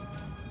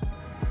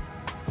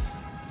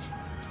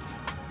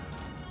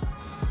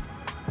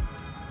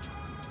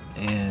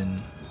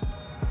 And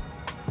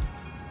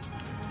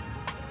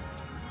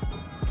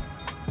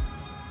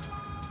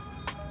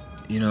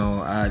you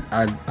know,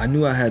 I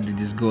knew I had to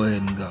just go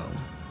ahead and go.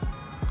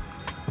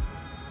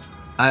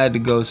 I had to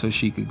go so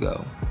she could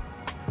go.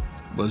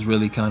 Was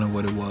really kind of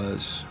what it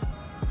was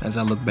as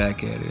I look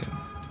back at it.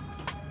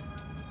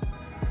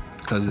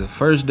 Because the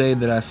first day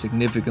that I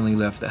significantly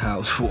left the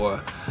house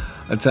for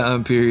a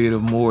time period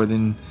of more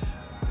than,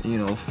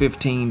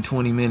 15,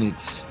 20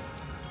 minutes,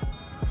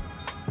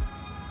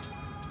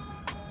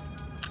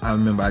 I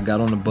remember I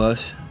got on the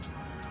bus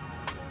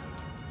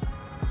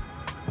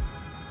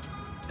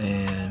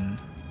and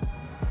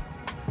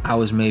I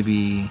was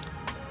maybe,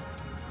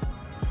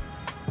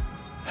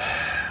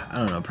 I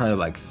don't know, probably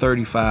like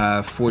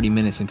 35, 40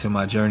 minutes into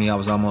my journey. I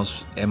was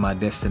almost at my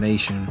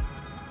destination.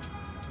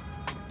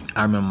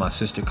 I remember my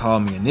sister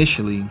called me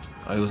initially.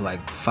 It was like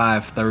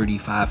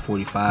 5:30,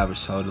 5:45 or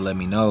so to let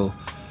me know.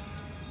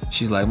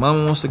 She's like,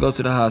 Mama wants to go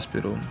to the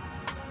hospital.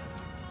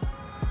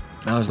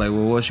 I was like,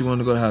 well, what she wanted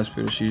to go to the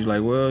hospital? She's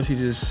like, well, she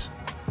just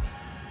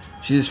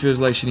feels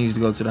like she needs to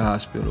go to the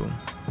hospital.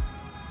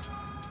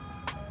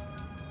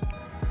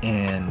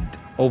 And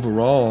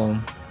overall,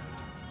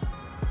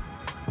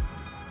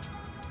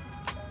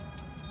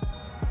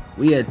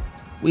 we had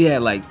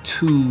like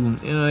two,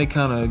 they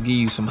kind of give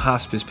you some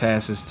hospice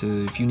passes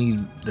to,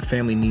 if the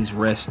family needs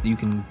rest, you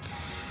can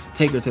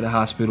take her to the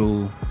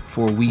hospital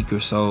for a week or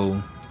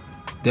so.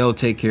 They'll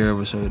take care of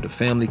her so the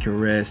family can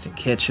rest and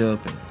catch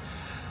up and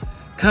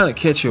kind of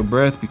catch your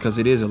breath, because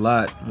it is a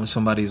lot when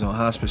somebody's on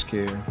hospice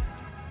care.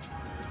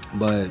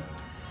 But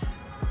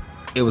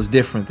it was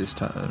different this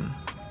time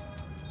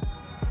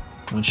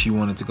when she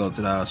wanted to go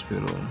to the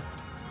hospital.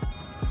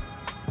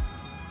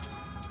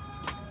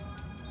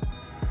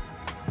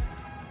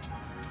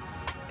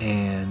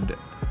 And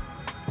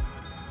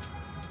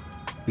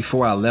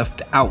before I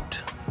left out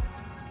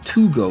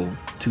to go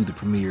to the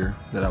premiere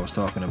that I was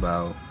talking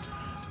about,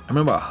 I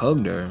remember I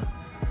hugged her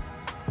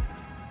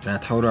and I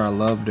told her I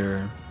loved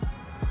her.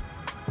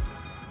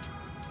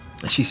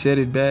 And she said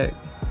it back.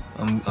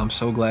 I'm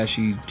so glad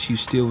she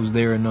still was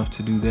there enough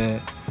to do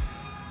that.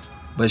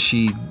 But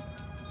she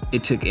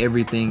it took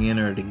everything in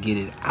her to get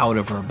it out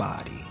of her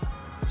body.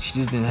 She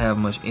just didn't have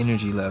much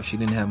energy left. She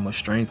didn't have much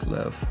strength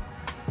left.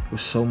 There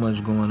was so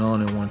much going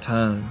on at one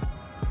time.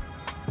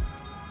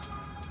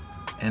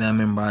 And I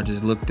remember I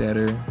just looked at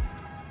her.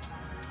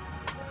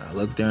 I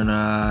looked her in her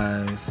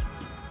eyes.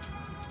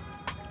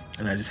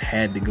 And I just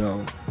had to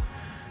go.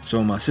 So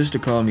when my sister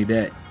called me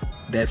that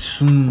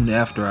soon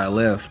after I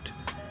left,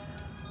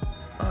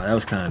 that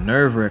was kind of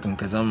nerve-wracking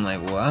because I'm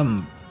like, well,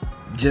 I'm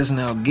just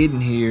now getting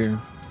here.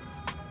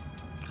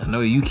 I know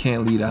you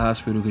can't leave the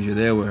hospital because you're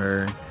there with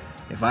her.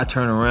 If I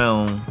turn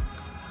around,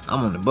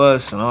 I'm on the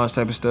bus and all this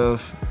type of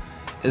stuff.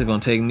 It's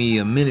gonna take me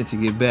a minute to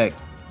get back.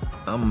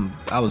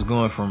 I was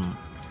going from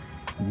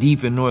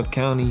deep in North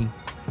County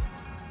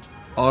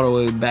all the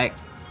way back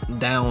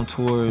down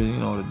toward,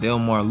 the Del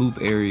Mar Loop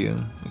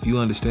area. If you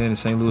understand the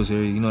St. Louis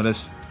area,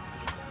 that's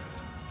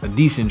a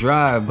decent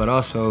drive, but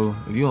also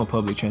if you're on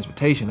public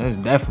transportation, that's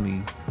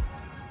definitely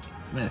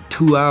a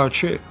 2-hour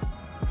trip.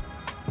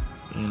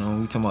 We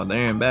talking about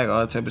there and back, all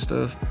that type of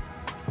stuff.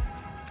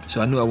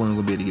 So I knew I wasn't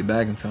gonna be able to get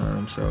back in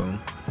time. So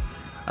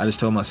I just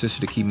told my sister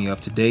to keep me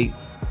up to date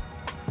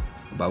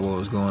about what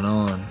was going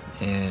on.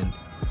 And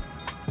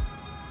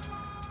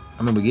I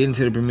remember getting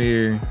to the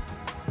premiere,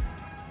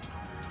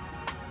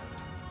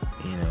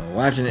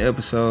 watching the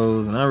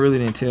episodes, and I really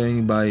didn't tell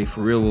anybody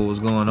for real what was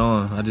going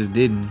on. I just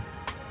didn't.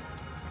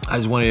 I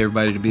just wanted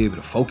everybody to be able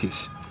to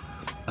focus.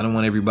 I don't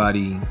want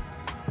everybody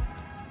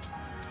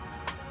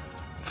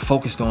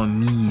focused on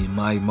me and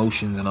my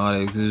emotions and all that,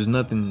 because there's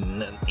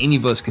nothing any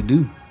of us could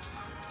do.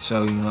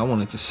 So, I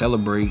wanted to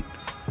celebrate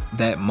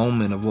that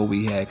moment of what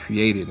we had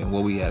created and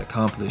what we had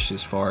accomplished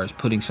as far as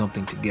putting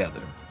something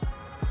together.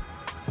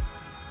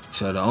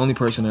 So the only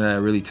person that I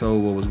really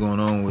told what was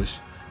going on was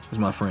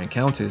my friend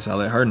Countess. I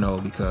let her know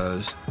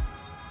because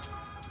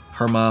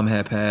her mom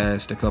had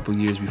passed a couple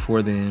years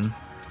before then.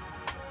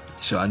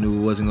 So I knew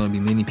it wasn't going to be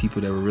many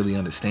people that would really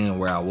understand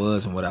where I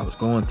was and what I was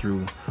going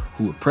through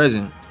who were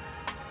present.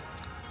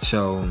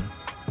 So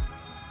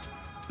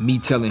me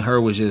telling her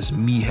was just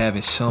me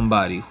having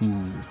somebody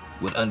who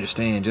would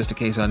understand, just in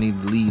case I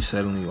needed to leave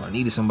suddenly or I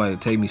needed somebody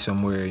to take me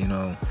somewhere,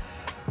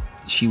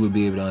 she would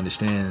be able to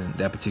understand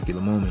that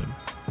particular moment.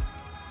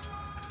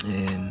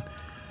 And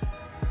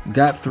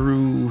got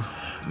through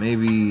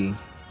maybe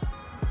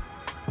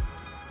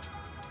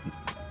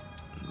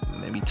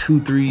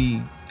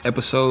 2-3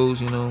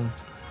 episodes. It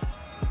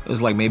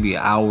was like maybe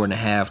an hour and a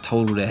half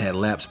total that had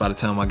lapsed by the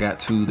time I got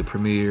to the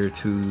premiere,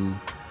 to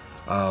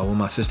when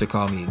my sister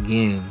called me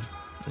again,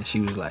 and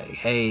she was like,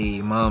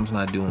 hey, mom's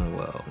not doing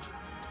well.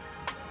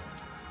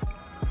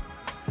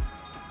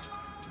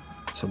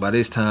 So by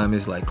this time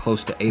it's like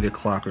close to 8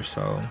 o'clock or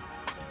so.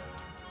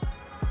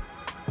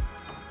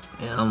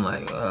 And I'm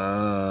like,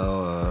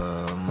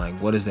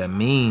 what does that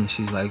mean?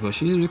 She's like, well,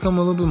 she's become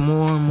a little bit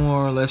more and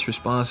more or less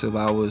responsive.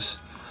 I was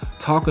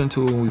talking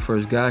to her when we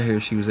first got here.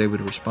 She was able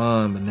to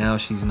respond, but now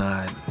she's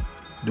not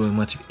doing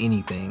much of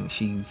anything.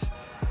 She's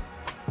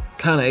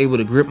kind of able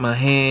to grip my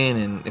hand,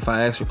 and if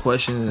I ask her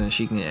questions, and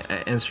she can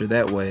answer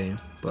that way,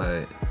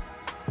 but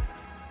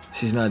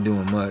she's not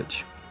doing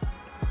much.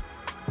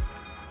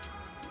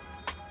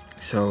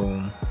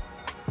 So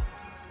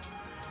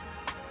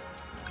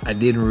I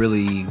didn't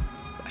really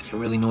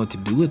know what to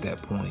do at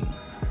that point.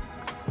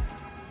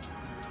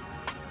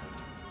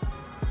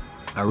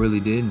 I really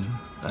didn't.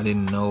 I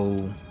didn't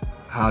know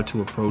how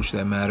to approach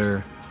that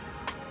matter,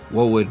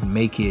 what would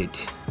make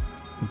it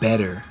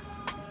better,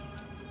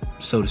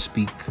 so to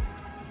speak.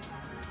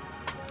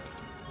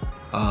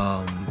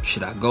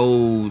 Should I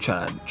go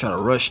try to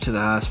rush to the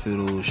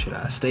hospital? Should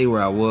I stay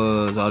where I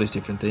was? All these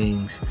different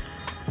things.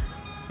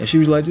 And she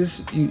was like,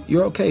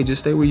 you're okay.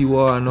 Just stay where you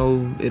are. I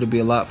know it'll be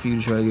a lot for you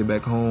to try to get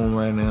back home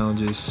right now.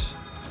 Just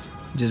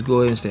go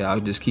ahead and stay. I'll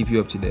just keep you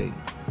up to date.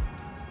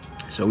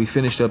 So we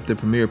finished up the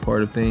premiere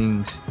part of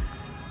things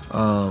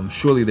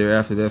shortly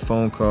thereafter that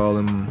phone call,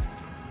 and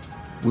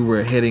we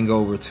were heading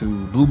over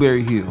to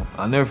Blueberry Hill.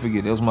 I'll never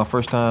forget. It was my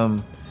first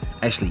time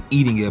actually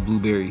eating at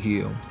Blueberry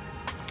Hill.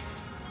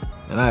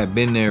 And I had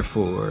been there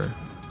for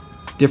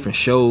different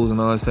shows and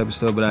all this type of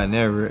stuff, but I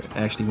never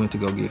actually went to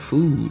go get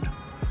food.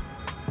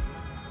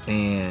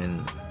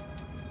 And,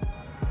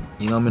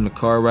 I'm in the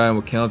car riding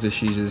with Countess.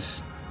 She's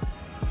just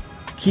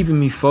keeping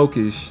me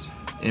focused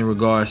in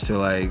regards to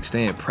like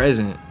staying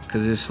present,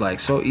 because it's like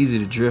so easy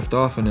to drift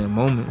off in that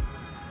moment.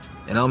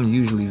 And I'm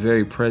usually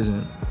very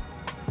present.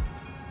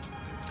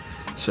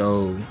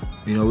 So,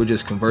 we're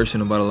just conversing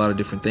about a lot of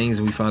different things,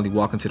 and we finally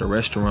walk into the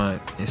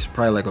restaurant. It's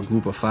probably like a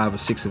group of 5 or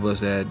 6 of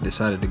us that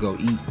decided to go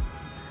eat.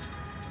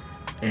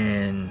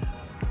 And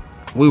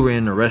we were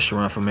in the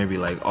restaurant for maybe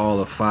like all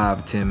of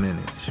 5 to 10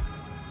 minutes.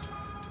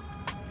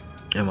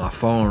 And my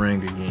phone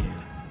rang again.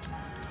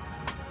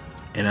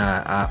 And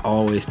I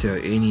always tell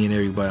any and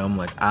everybody, I'm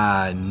like,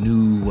 I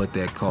knew what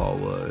that call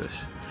was.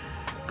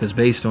 Because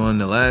based on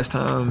the last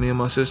time me and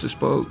my sister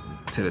spoke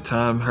to the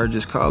time her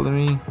just calling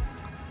me,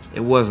 it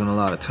wasn't a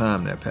lot of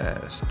time that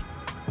passed.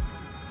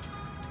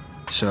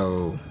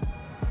 So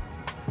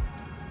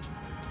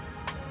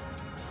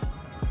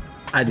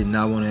I did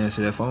not want to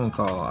answer that phone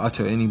call. I'll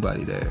tell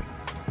anybody that.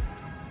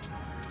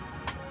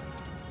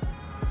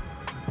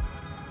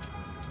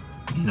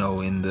 You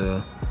know, in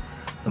the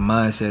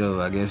mindset of,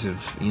 I guess,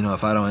 if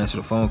I don't answer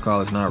the phone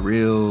call, it's not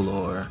real,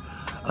 or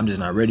I'm just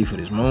not ready for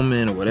this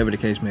moment, or whatever the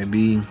case may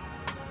be.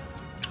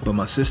 But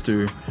my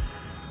sister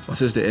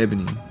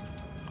Ebony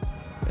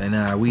and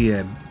I, we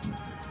had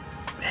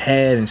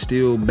and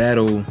still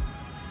battle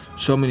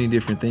so many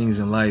different things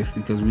in life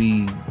because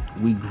we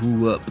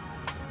grew up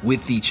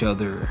with each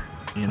other.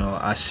 You know,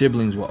 our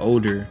siblings were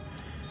older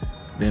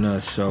than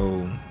us,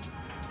 so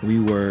we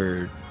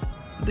were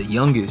the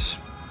youngest.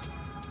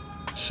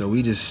 So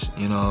we just,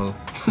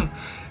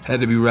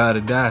 had to be ride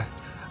or die.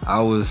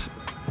 I was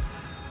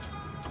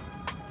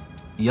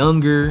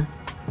younger,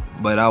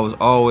 but I was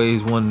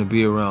always wanting to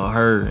be around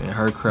her and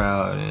her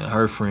crowd and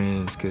her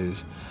friends,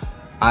 because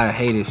I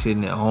hated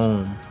sitting at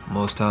home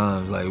most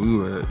times. Like, we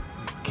were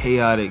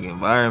chaotic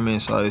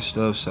environments, all this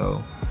stuff,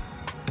 so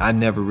I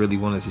never really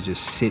wanted to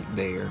just sit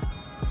there.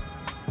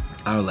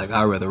 I was like,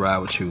 I'd rather ride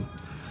with you.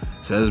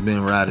 So that's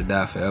been ride or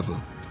die forever.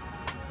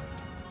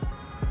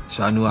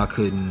 So I knew I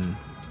couldn't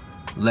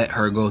let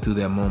her go through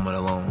that moment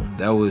alone.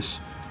 That was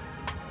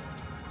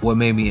what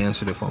made me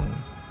answer the phone.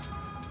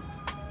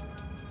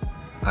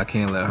 I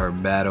can't let her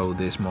battle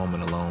this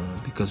moment alone,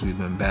 because we've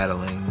been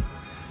battling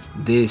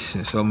this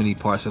and so many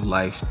parts of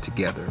life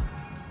together.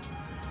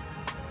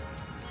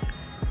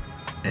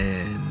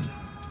 And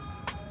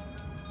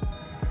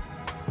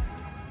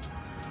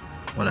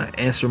when I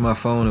answered my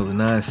phone, it was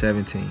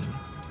 9:17.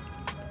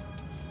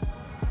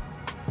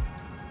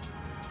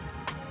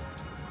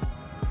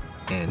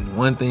 And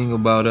one thing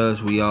about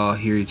us, we all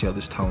hear each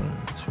other's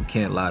tones. We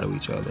can't lie to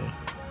each other.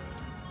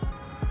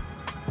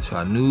 So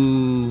I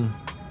knew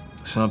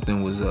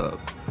something was up.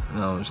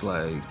 And I was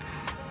like,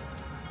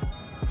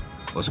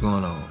 what's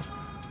going on?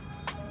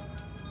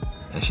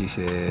 And she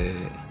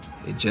said,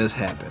 it just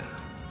happened.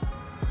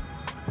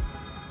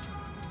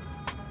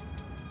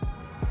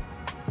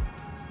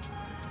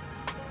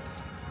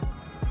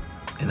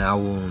 And I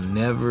will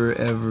never,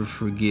 ever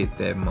forget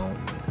that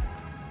moment.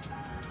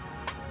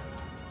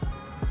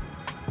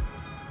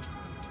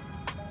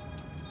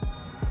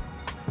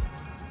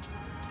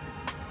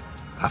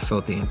 I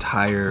felt the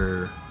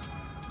entire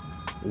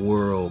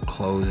world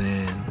close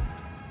in.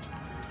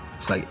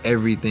 It's like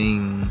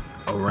everything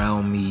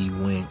around me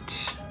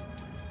went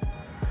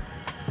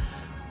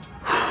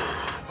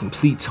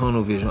complete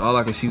tunnel vision. All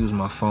I could see was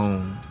my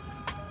phone.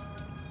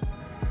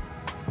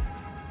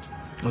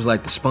 It was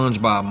like the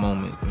SpongeBob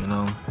moment,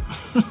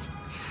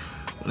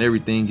 when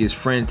everything gets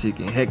frantic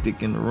and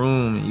hectic in the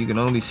room and you can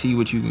only see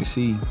what you can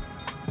see.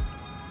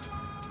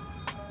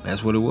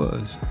 That's what it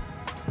was.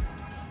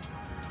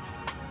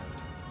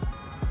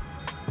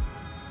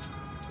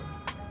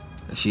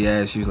 And she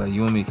asked, she was like,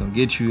 you want me to come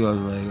get you? I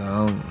was like,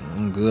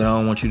 I'm good. I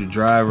don't want you to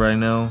drive right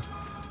now.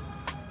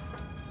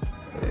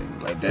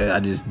 And like that, I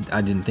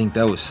didn't think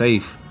that was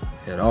safe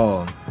at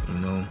all,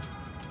 And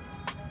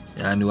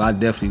I knew I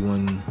definitely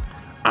wasn't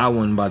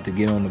about to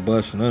get on the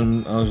bus, and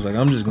I was like,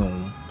 I just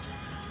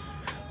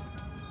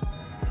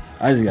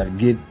gotta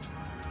get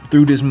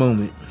through this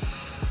moment.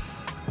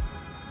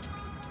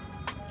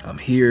 I'm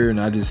here,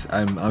 and I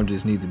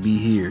just need to be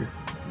here,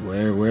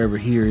 wherever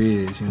here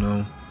is,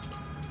 So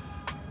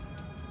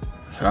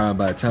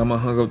by the time I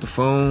hung up the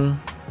phone,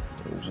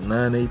 it was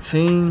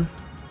 9:18,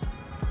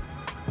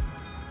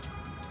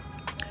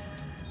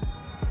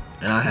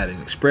 and I had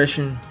an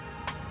expression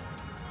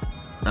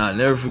I'll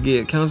never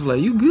forget. Counselor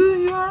like, you good?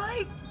 You all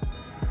right?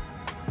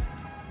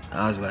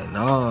 I was like,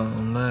 no,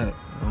 I'm not.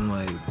 I'm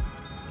like,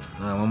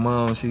 nah, my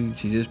mom, she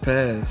just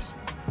passed.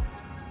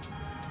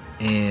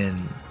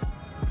 And,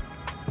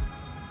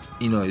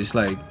 it's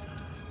like,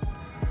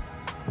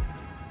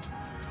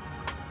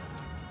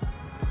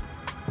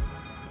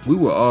 we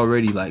were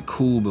already like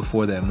cool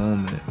before that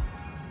moment.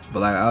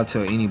 But like, I'll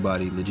tell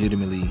anybody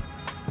legitimately,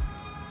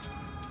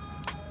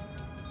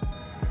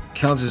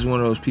 Counts is one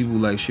of those people,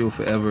 like, she'll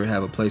forever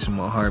have a place in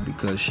my heart,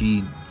 because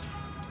she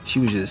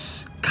was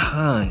just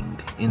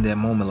kind in that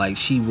moment. Like,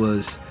 she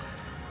was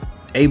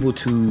able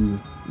to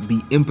be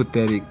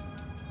empathetic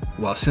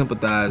while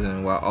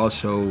sympathizing, while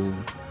also,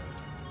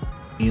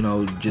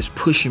 just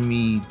pushing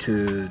me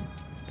to,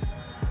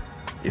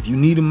 if you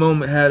need a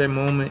moment, have that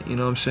moment, you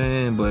know what I'm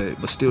saying?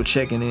 But still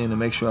checking in to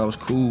make sure I was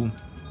cool.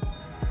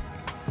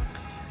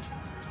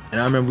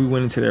 And I remember we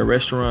went into that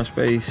restaurant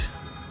space.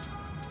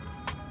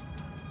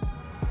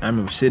 I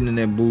remember sitting in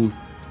that booth.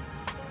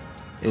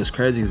 It was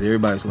crazy because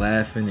everybody's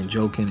laughing and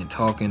joking and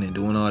talking and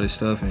doing all this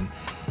stuff. And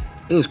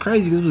it was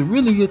crazy because it was a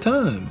really good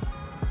time.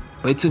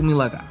 But it took me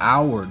like an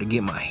hour to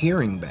get my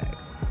hearing back.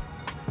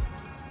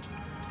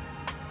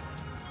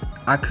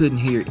 I couldn't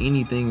hear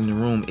anything in the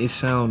room. It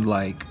sounded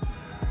like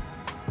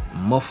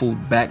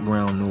muffled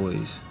background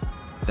noise.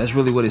 That's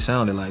really what it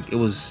sounded like. It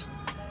was...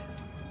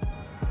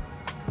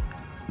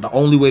 The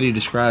only way to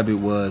describe it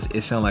was,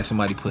 it sounded like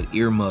somebody put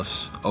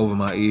earmuffs over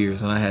my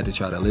ears and I had to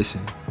try to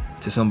listen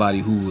to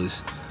somebody who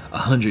was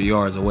 100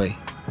 yards away.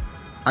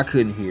 I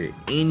couldn't hear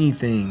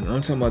anything.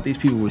 I'm talking about these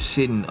people were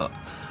sitting up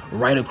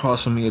right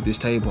across from me at this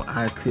table.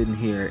 I couldn't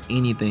hear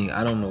anything.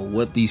 I don't know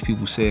what these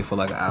people said for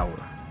like an hour.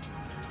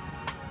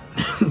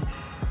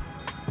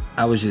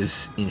 I was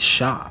just in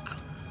shock.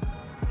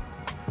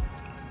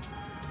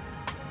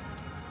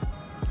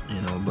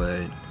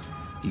 But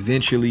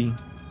eventually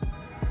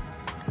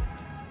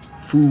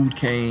food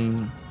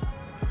came.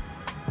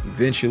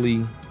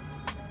 Eventually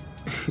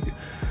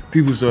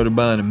people started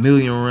buying 1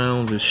 million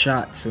rounds of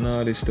shots and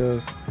all this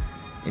stuff.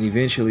 And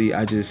eventually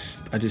I just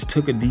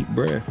took a deep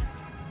breath.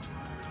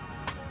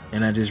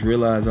 And I just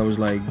realized, I was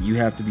like, you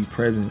have to be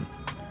present.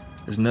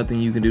 There's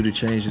nothing you can do to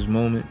change this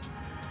moment.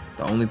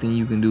 The only thing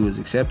you can do is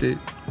accept it.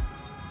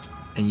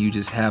 And you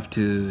just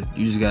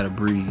gotta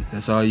breathe.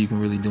 That's all you can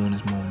really do in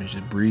this moment, is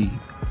just breathe.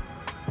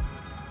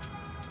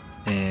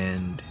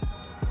 And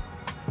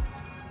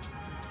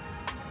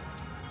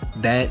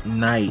that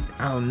night,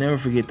 I'll never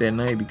forget that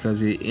night,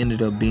 because it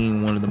ended up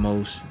being one of the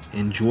most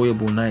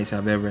enjoyable nights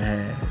I've ever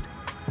had.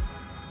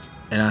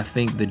 And I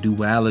think the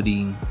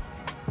duality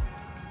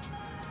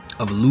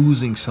of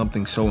losing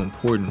something so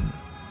important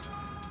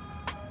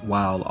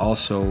while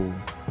also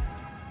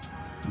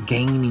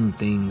gaining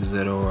things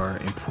that are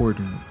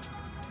important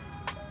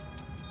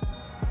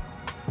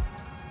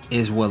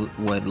is what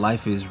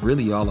life is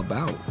really all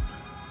about.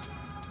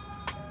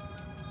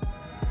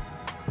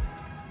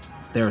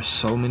 There are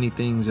so many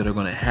things that are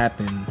going to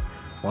happen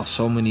while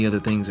so many other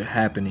things are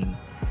happening,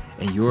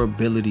 and your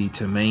ability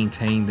to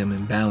maintain them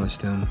and balance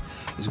them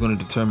is going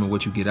to determine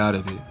what you get out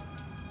of it.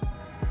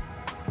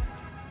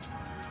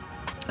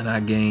 And I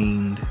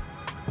gained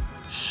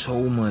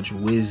so much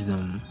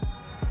wisdom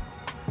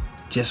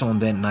just on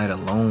that night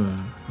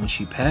alone when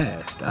she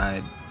passed.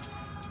 I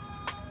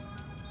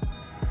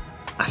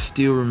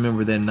still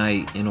remember that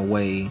night in a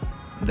way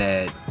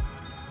that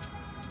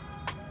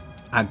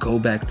I go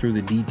back through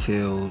the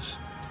details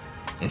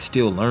and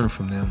still learn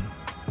from them.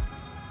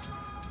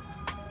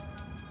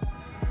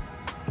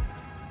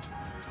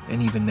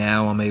 And even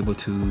now I'm able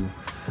to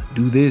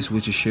do this,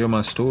 which is share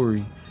my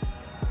story.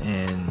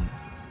 And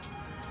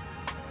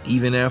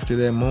even after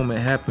that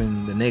moment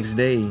happened, the next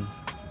day,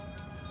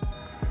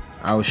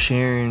 I was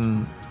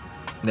sharing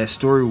that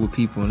story with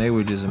people, and they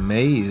were just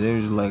amazed. They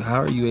were just like,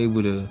 how are you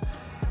able to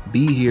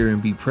be here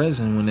and be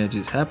present when that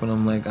just happened?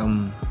 I'm like,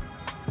 I'm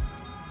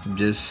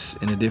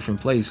just in a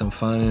different place. I'm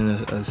finding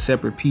a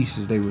separate piece,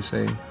 as they would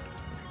say.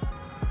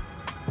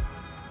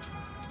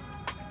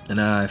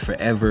 And I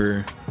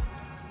forever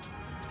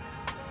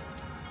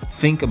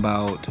think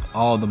about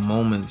all the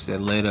moments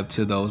that led up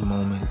to those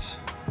moments,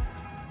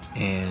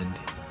 and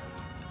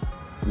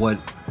what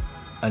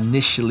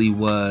initially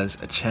was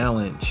a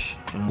challenge,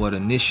 and what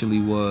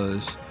initially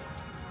was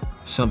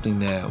something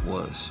that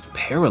was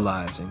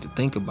paralyzing to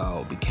think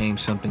about became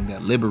something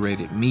that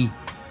liberated me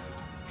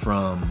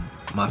from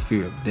my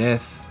fear of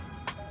death,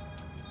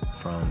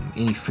 from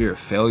any fear of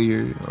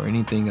failure or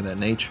anything of that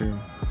nature.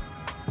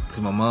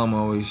 Because my mom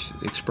always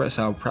expressed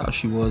how proud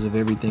she was of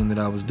everything that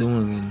I was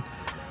doing and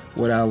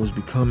what I was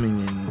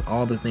becoming and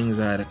all the things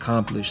I had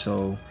accomplished.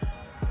 So,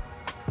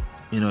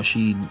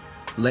 she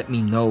let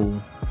me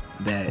know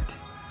that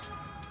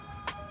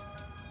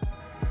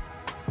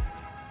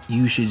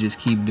you should just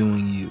keep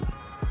doing you.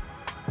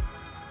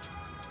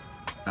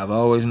 I've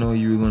always known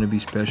you were going to be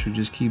special.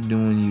 Just keep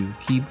doing you.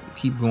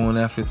 Keep going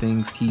after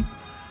things. Keep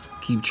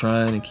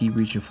trying and keep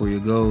reaching for your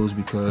goals,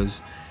 because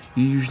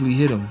you usually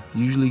hit them.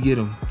 You usually get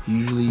them. You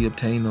usually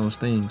obtain those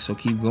things. So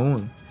keep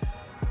going.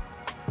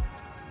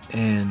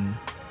 And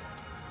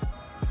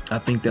I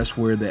think that's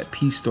where that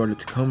peace started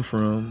to come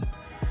from.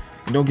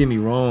 And don't get me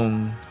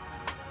wrong,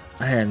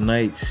 I had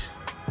nights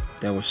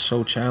that were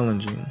so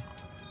challenging.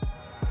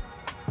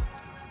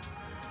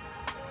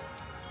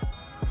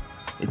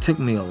 It took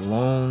me a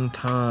long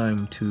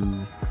time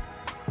to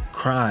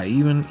cry.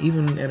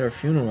 Even at her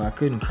funeral, I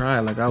couldn't cry.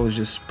 Like, I was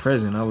just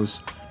present. There was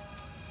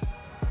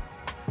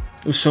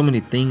so many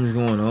things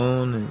going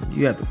on, and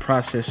you had to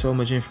process so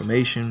much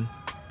information.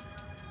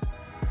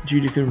 But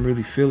you just couldn't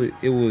really feel it.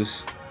 It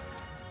was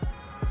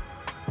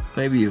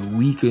maybe a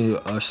week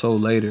or so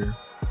later,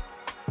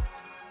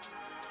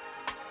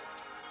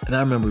 and I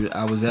remember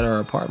I was at her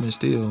apartment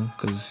still,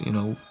 because,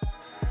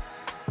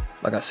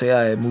 like I say,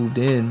 I had moved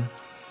in.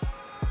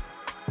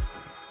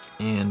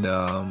 And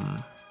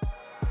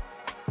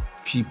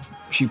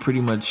she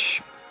pretty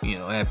much,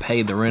 had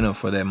paid the rent up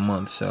for that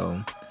month.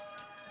 So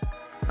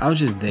I was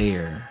just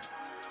there.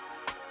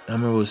 I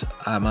remember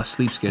my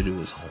sleep schedule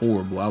was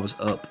horrible. I was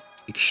up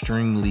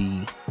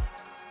extremely,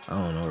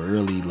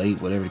 early,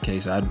 late, whatever the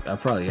case. I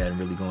probably hadn't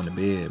really gone to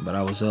bed, but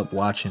I was up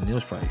watching. It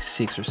was probably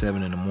 6 or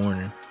 7 in the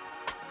morning.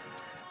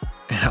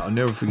 And I'll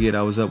never forget,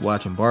 I was up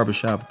watching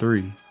Barbershop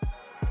 3.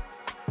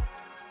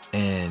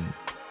 And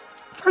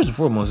first and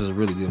foremost, it's a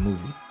really good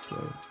movie.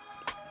 So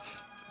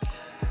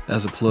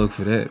that's a plug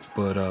for that.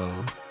 But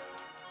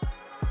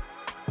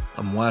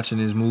I'm watching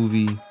this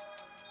movie,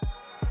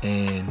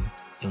 and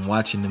in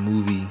watching the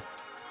movie,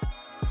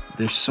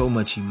 there's so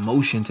much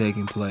emotion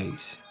taking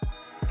place.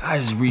 I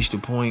just reached a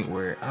point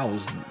where I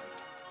was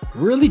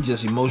really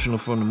just emotional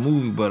from the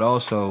movie, but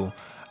also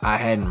I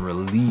hadn't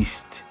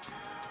released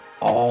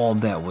all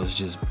that was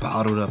just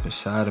bottled up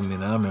inside of me.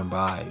 And I remember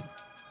I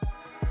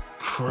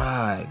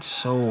cried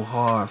so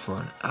hard for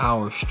an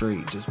hour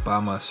straight just by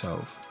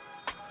myself.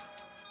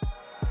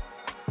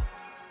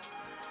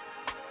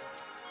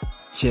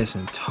 Just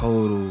in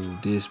total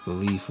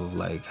disbelief of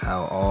like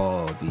how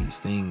all these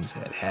things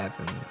had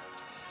happened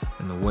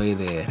and the way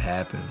they had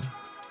happened.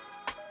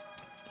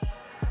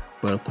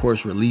 But of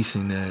course,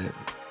 releasing that,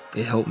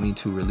 it helped me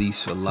to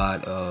release a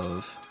lot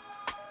of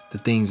the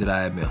things that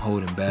I had been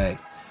holding back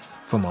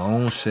for my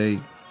own sake,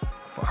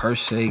 for her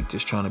sake,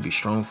 just trying to be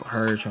strong for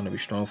her, trying to be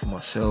strong for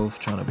myself,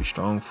 trying to be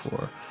strong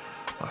for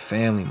my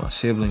family, my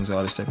siblings,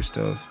 all this type of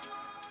stuff.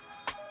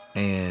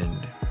 And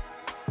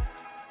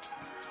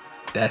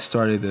that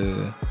started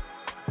the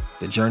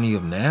journey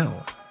of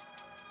now,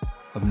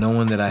 of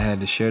knowing that I had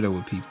to share that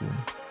with people.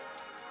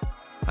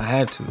 I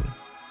had to.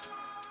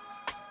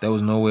 There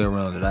was no way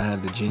around it. I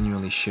had to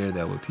genuinely share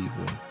that with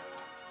people.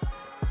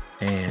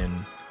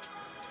 And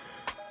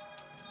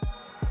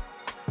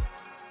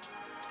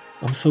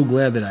I'm so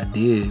glad that I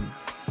did.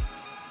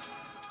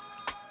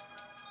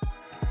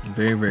 I'm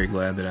very, very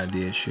glad that I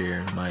did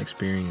share my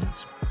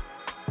experience.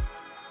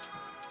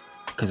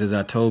 Because as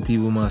I told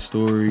people my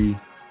story,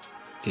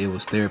 it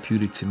was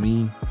therapeutic to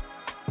me.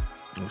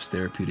 It was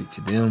therapeutic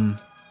to them.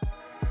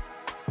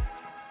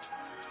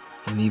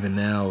 And even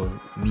now,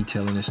 me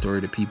telling this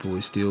story to people,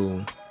 it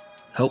still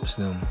helps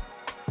them.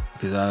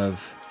 Because I've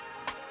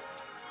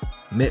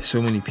met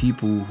so many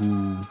people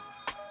who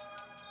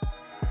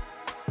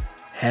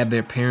had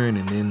their parent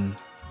and then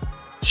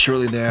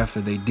shortly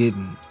thereafter they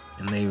didn't.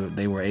 And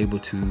they were able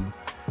to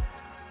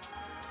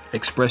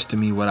express to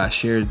me what I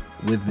shared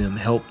with them,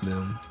 helped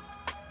them.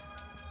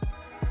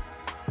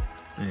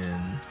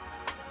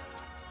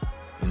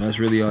 And that's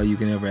really all you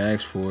can ever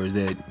ask for, is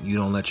that you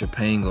don't let your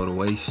pain go to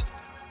waste.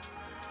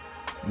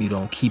 You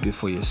don't keep it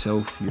for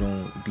yourself. You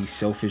don't be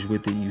selfish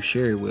with it. You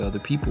share it with other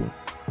people.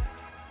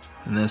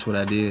 And that's what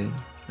I did.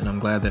 And I'm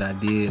glad that I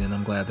did. And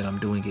I'm glad that I'm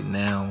doing it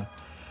now.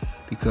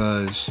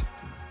 Because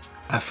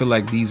I feel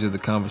like these are the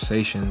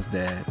conversations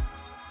that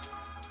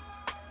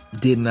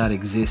did not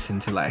exist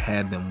until I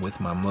had them with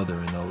my mother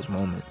in those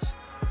moments.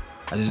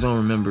 I just don't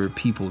remember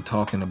people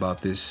talking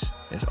about this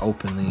as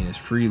openly and as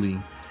freely.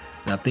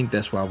 And I think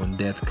that's why when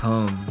death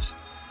comes,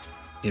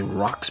 it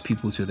rocks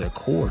people to their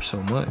core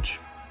so much.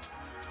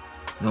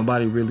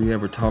 Nobody really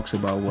ever talks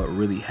about what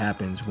really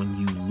happens when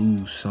you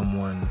lose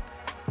someone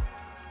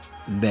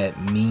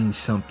that means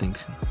something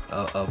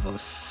of a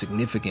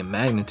significant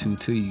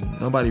magnitude to you.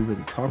 Nobody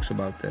really talks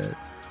about that.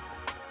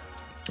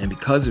 And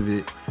because of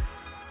it,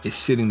 it's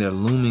sitting there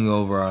looming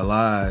over our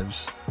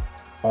lives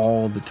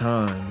all the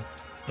time.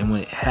 And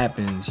when it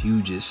happens,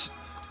 you just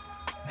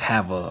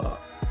have a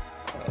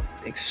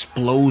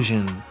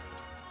explosion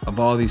of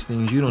all these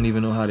things you don't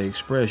even know how to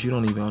express. You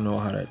don't even know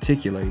how to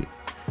articulate.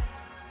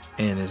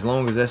 And as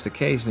long as that's the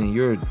case, then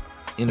you're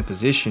in a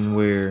position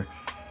where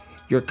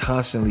you're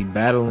constantly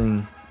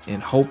battling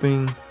and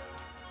hoping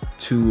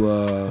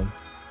to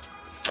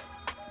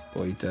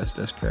boy,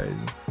 that's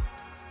crazy.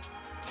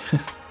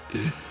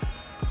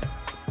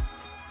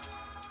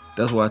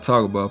 That's why I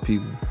talk about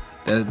people.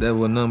 That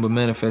was nothing but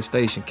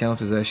manifestation.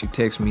 Counts as actually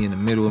text me in the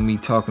middle of me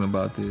talking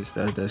about this.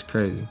 That's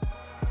crazy.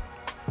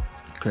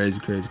 Crazy.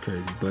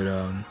 But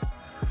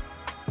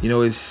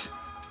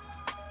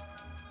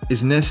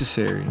it's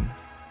necessary.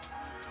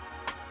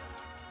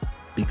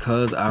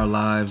 Because our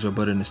lives are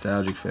but a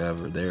nostalgic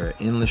forever. There are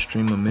endless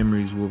stream of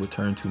memories we'll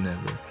return to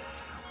never.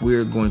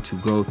 We're going to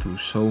go through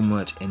so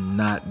much and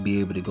not be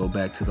able to go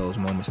back to those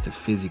moments to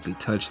physically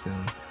touch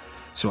them.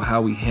 So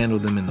how we handle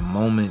them in the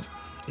moment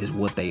is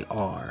what they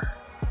are.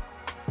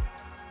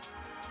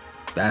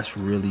 That's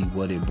really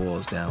what it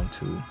boils down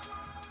to.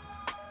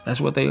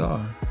 That's what they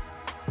are.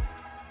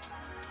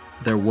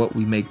 They're what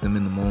we make them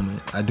in the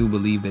moment. I do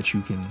believe that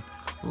you can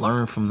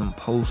learn from them,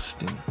 post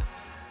and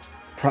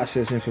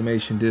process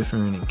information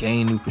different and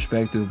gain new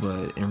perspective,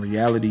 but in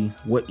reality,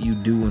 what you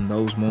do in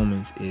those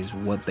moments is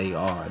what they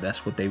are.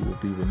 That's what they will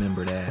be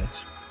remembered as.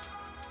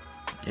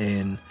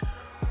 And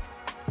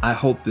I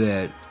hope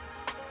that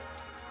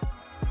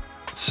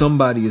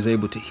somebody is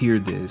able to hear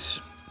this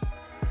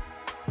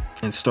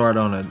and start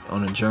on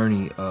a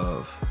journey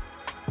of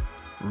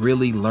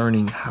really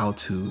learning how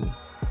to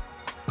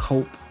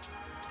cope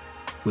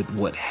with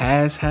what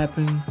has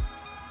happened,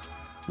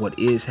 what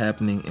is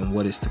happening, and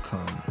what is to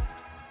come.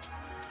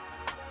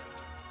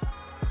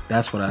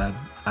 That's what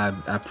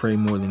I pray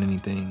more than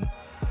anything,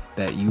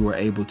 that you are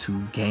able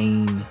to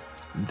gain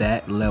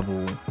that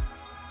level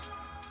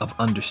of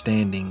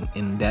understanding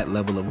and that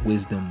level of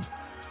wisdom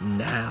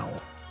now,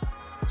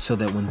 so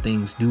that when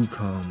things do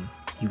come,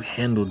 you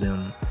handle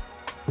them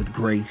with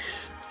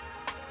grace,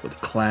 with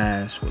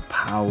class, with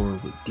power,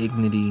 with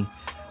dignity,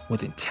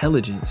 with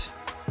intelligence,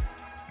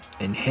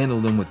 and handle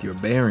them with your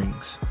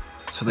bearings,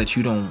 so that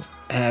you don't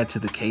add to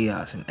the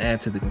chaos and add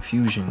to the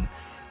confusion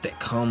that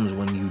comes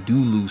when you do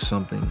lose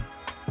something,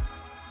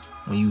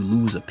 when you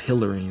lose a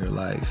pillar in your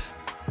life.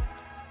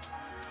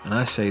 And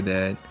I say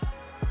that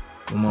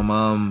when my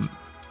mom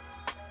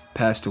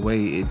passed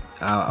away,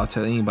 I'll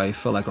tell anybody, it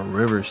felt like a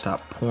river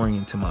stopped pouring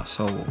into my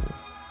soul.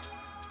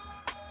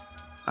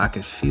 I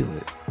could feel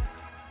it.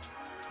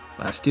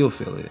 I still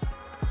feel it.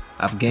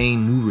 I've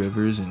gained new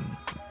rivers and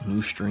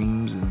new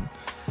streams and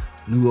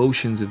new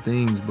oceans of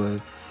things,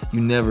 but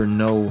you never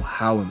know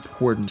how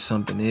important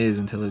something is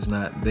until it's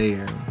not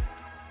there.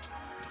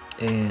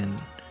 And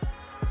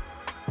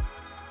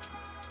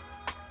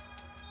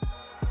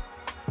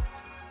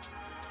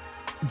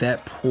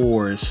that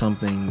pour is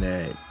something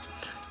that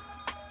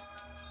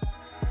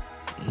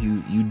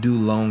you do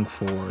long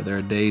for. There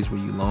are days where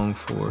you long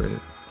for it.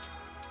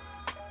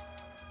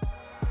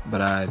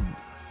 But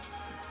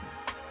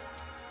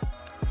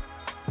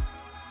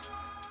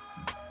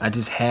I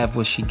just have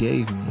what she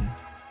gave me.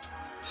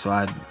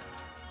 So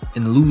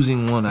in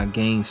losing one, I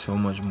gained so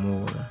much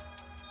more.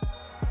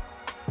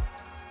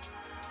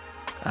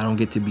 I don't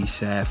get to be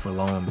sad for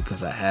long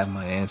because I have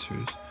my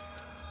answers.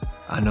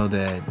 I know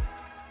that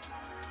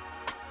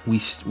we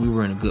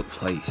were in a good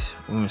place.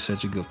 We were in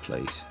such a good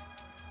place.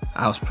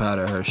 I was proud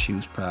of her. She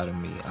was proud of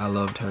me. I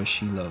loved her.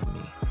 She loved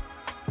me.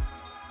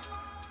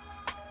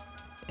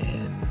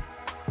 And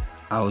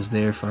I was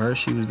there for her.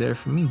 She was there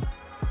for me.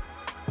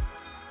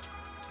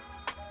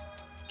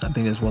 I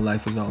think that's what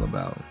life is all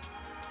about.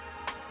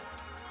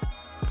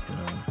 You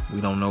know, we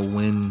don't know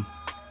when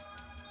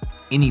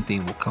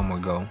anything will come or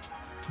go,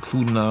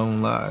 including our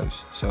own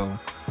lives. So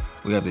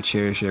we have to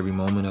cherish every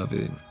moment of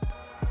it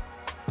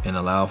and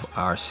allow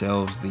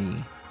ourselves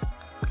the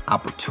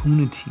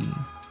opportunity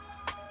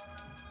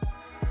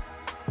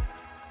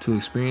to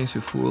experience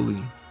it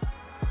fully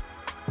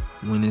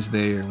when it's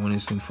there, when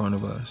it's in front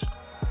of us.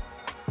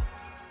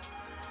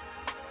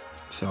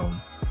 So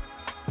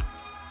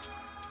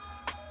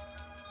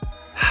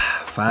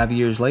 5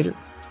 years later,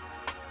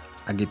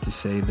 I get to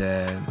say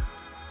that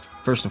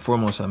first and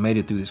foremost, I made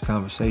it through this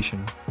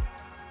conversation.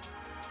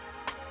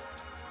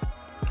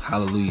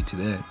 Hallelujah to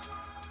that.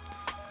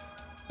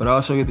 But I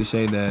also get to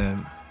say that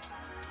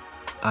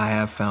I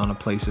have found a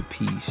place of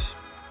peace,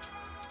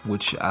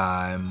 which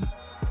I'm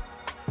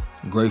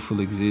grateful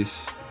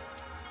exists.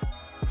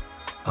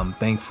 I'm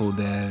thankful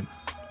that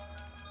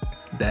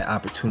that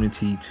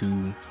opportunity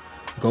to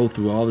go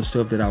through all the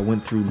stuff that I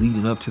went through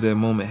leading up to that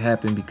moment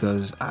happened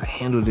because I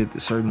handled it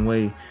the certain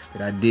way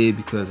that I did,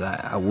 because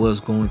I was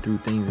going through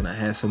things and I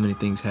had so many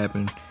things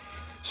happen.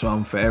 So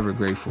I'm forever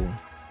grateful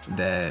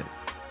that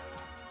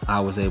I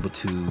was able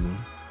to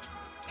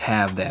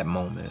have that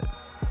moment.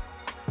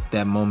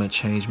 That moment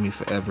changed me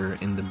forever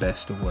in the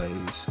best of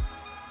ways.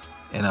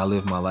 And I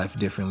live my life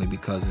differently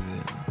because of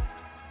it.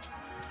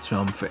 So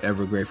I'm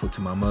forever grateful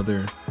to my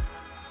mother.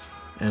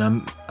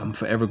 And I'm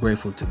forever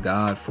grateful to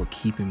God for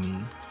keeping me.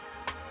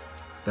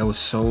 There was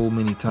so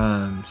many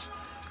times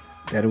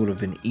that it would have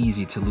been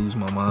easy to lose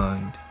my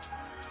mind.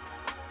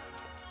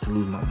 To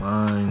lose my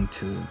mind,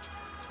 to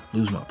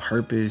lose my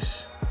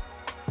purpose.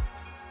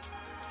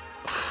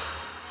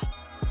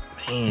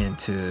 Man,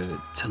 to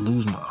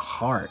lose my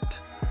heart.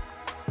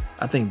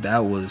 I think that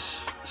was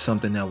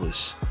something that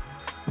was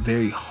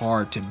very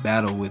hard to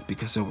battle with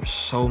because there were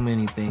so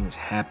many things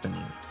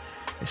happening.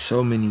 And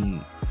so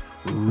many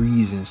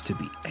reasons to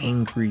be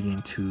angry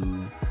and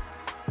to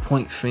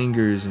point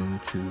fingers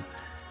and to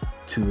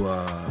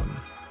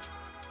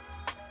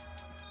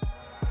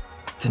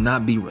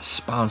not be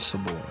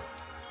responsible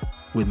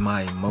with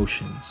my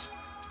emotions.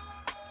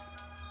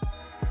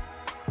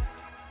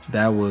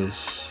 That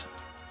was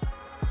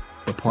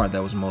the part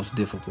that was most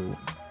difficult.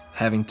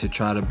 Having to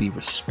try to be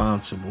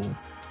responsible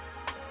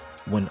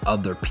when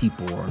other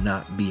people are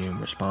not being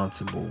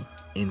responsible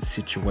in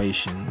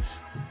situations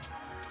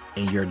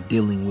and you're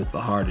dealing with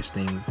the hardest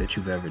things that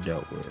you've ever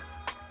dealt with.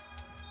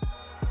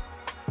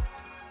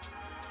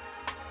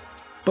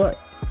 But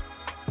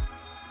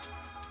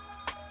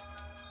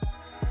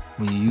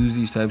when you use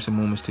these types of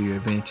moments to your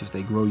advantage,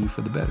 they grow you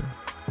for the better.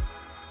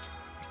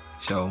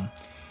 So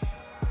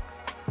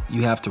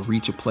you have to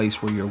reach a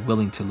place where you're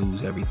willing to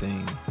lose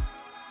everything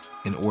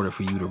in order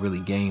for you to really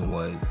gain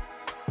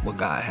what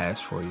God has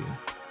for you.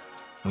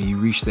 When you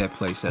reach that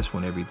place, that's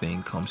when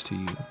everything comes to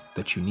you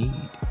that you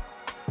need.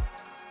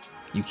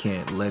 You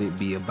can't let it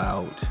be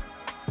about,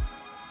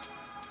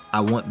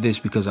 I want this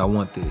because I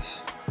want this.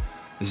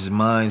 This is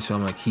mine, so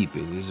I'm going to keep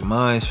it. This is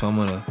mine, so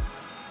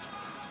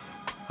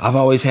I've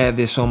always had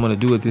this, so I'm going to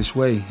do it this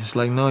way. It's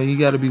like, no, you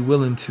got to be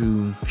willing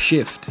to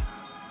shift.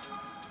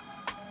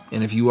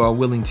 And if you are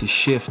willing to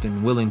shift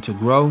and willing to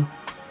grow,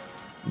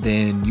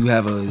 then you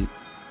have a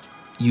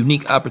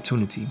unique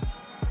opportunity.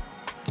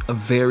 A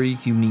very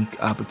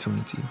unique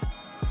opportunity.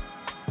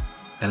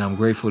 And I'm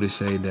grateful to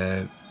say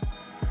that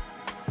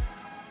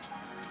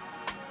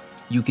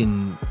you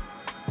can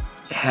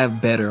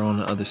have better on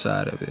the other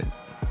side of it.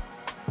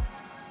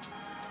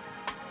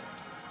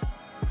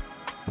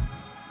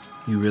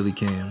 You really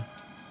can.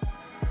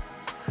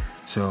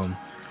 So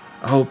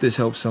I hope this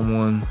helps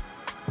someone.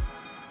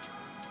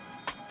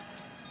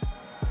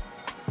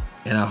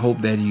 And I hope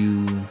that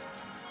you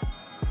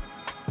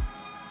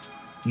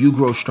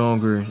grow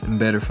stronger and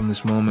better from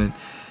this moment.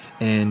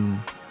 And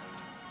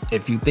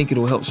if you think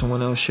it'll help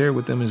someone else, share it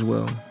with them as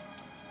well.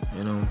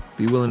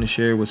 Be willing to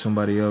share it with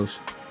somebody else.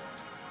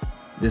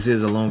 This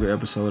is a longer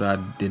episode. I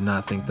did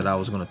not think that I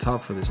was going to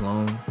talk for this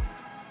long,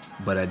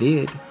 but I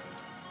did.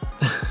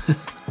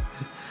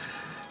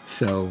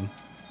 So,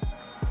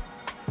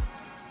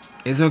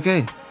 it's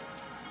okay.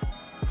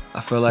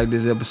 I felt like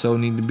this episode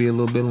needed to be a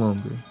little bit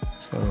longer.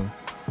 So,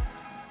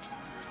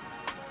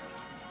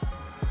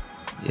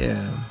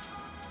 yeah.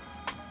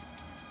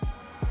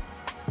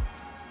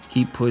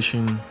 Keep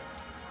pushing.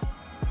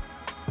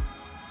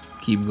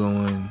 Keep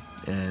going.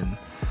 And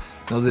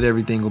know that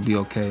everything will be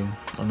okay.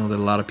 I know that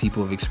a lot of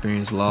people have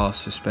experienced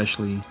loss,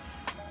 especially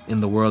in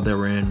the world that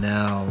we're in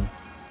now,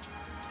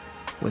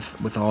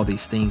 with all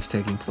these things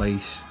taking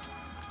place,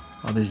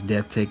 all this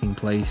death taking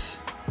place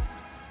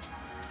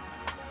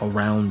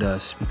around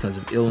us because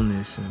of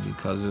illness and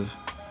because of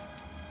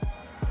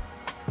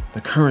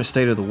the current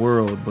state of the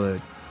world. But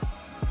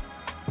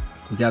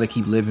we got to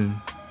keep living.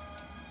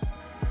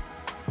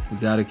 We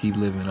got to keep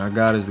living. Our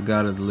God is the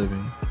God of the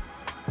living.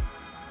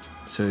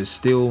 So there's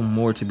still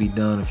more to be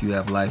done if you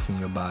have life in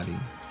your body.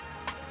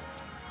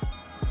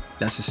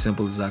 That's as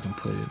simple as I can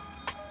put it.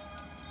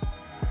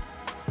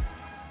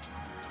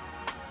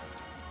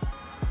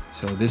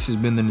 So this has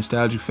been the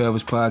Nostalgic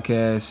Forever's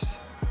podcast,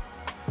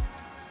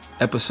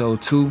 episode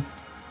 2.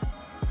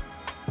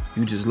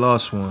 You just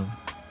lost one,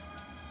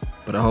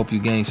 but I hope you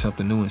gained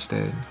something new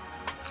instead.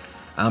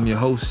 I'm your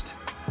host,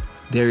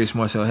 Darius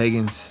Marcel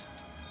Higgins,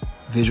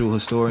 visual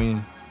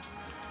historian,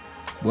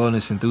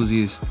 wellness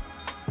enthusiast,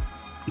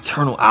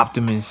 eternal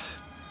optimist,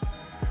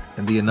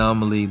 and the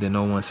anomaly that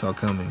no one saw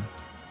coming.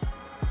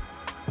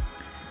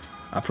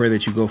 I pray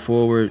that you go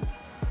forward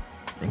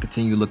and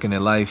continue looking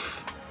at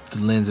life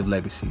through the lens of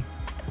legacy.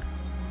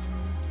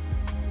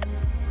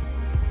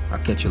 I'll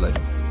catch you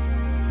later.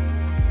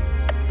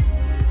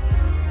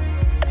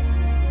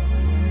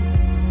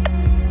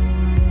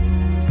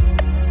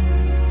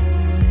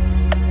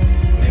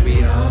 May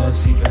we all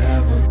see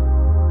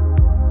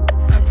forever.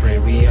 I pray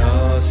we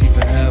all see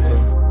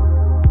forever.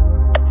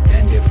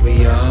 And if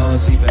we all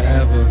see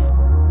forever,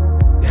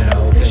 then I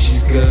hope that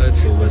she's good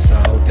to us.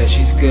 I hope that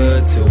she's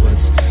good to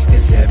us.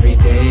 It's every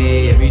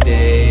day, every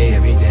day,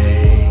 every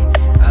day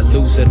I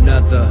lose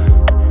another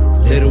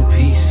little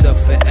piece of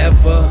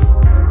forever,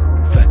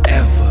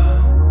 forever.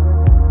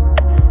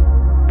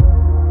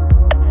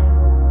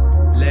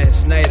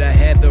 Last night I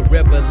had the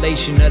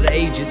revelation of the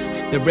ages.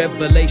 The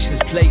revelation's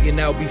playing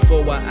out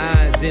before our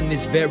eyes in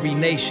this very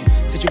nation.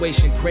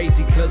 Situation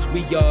crazy cause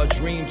we all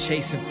dream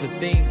chasing for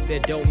things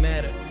that don't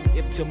matter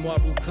if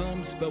tomorrow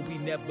comes, but we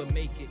never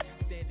make it.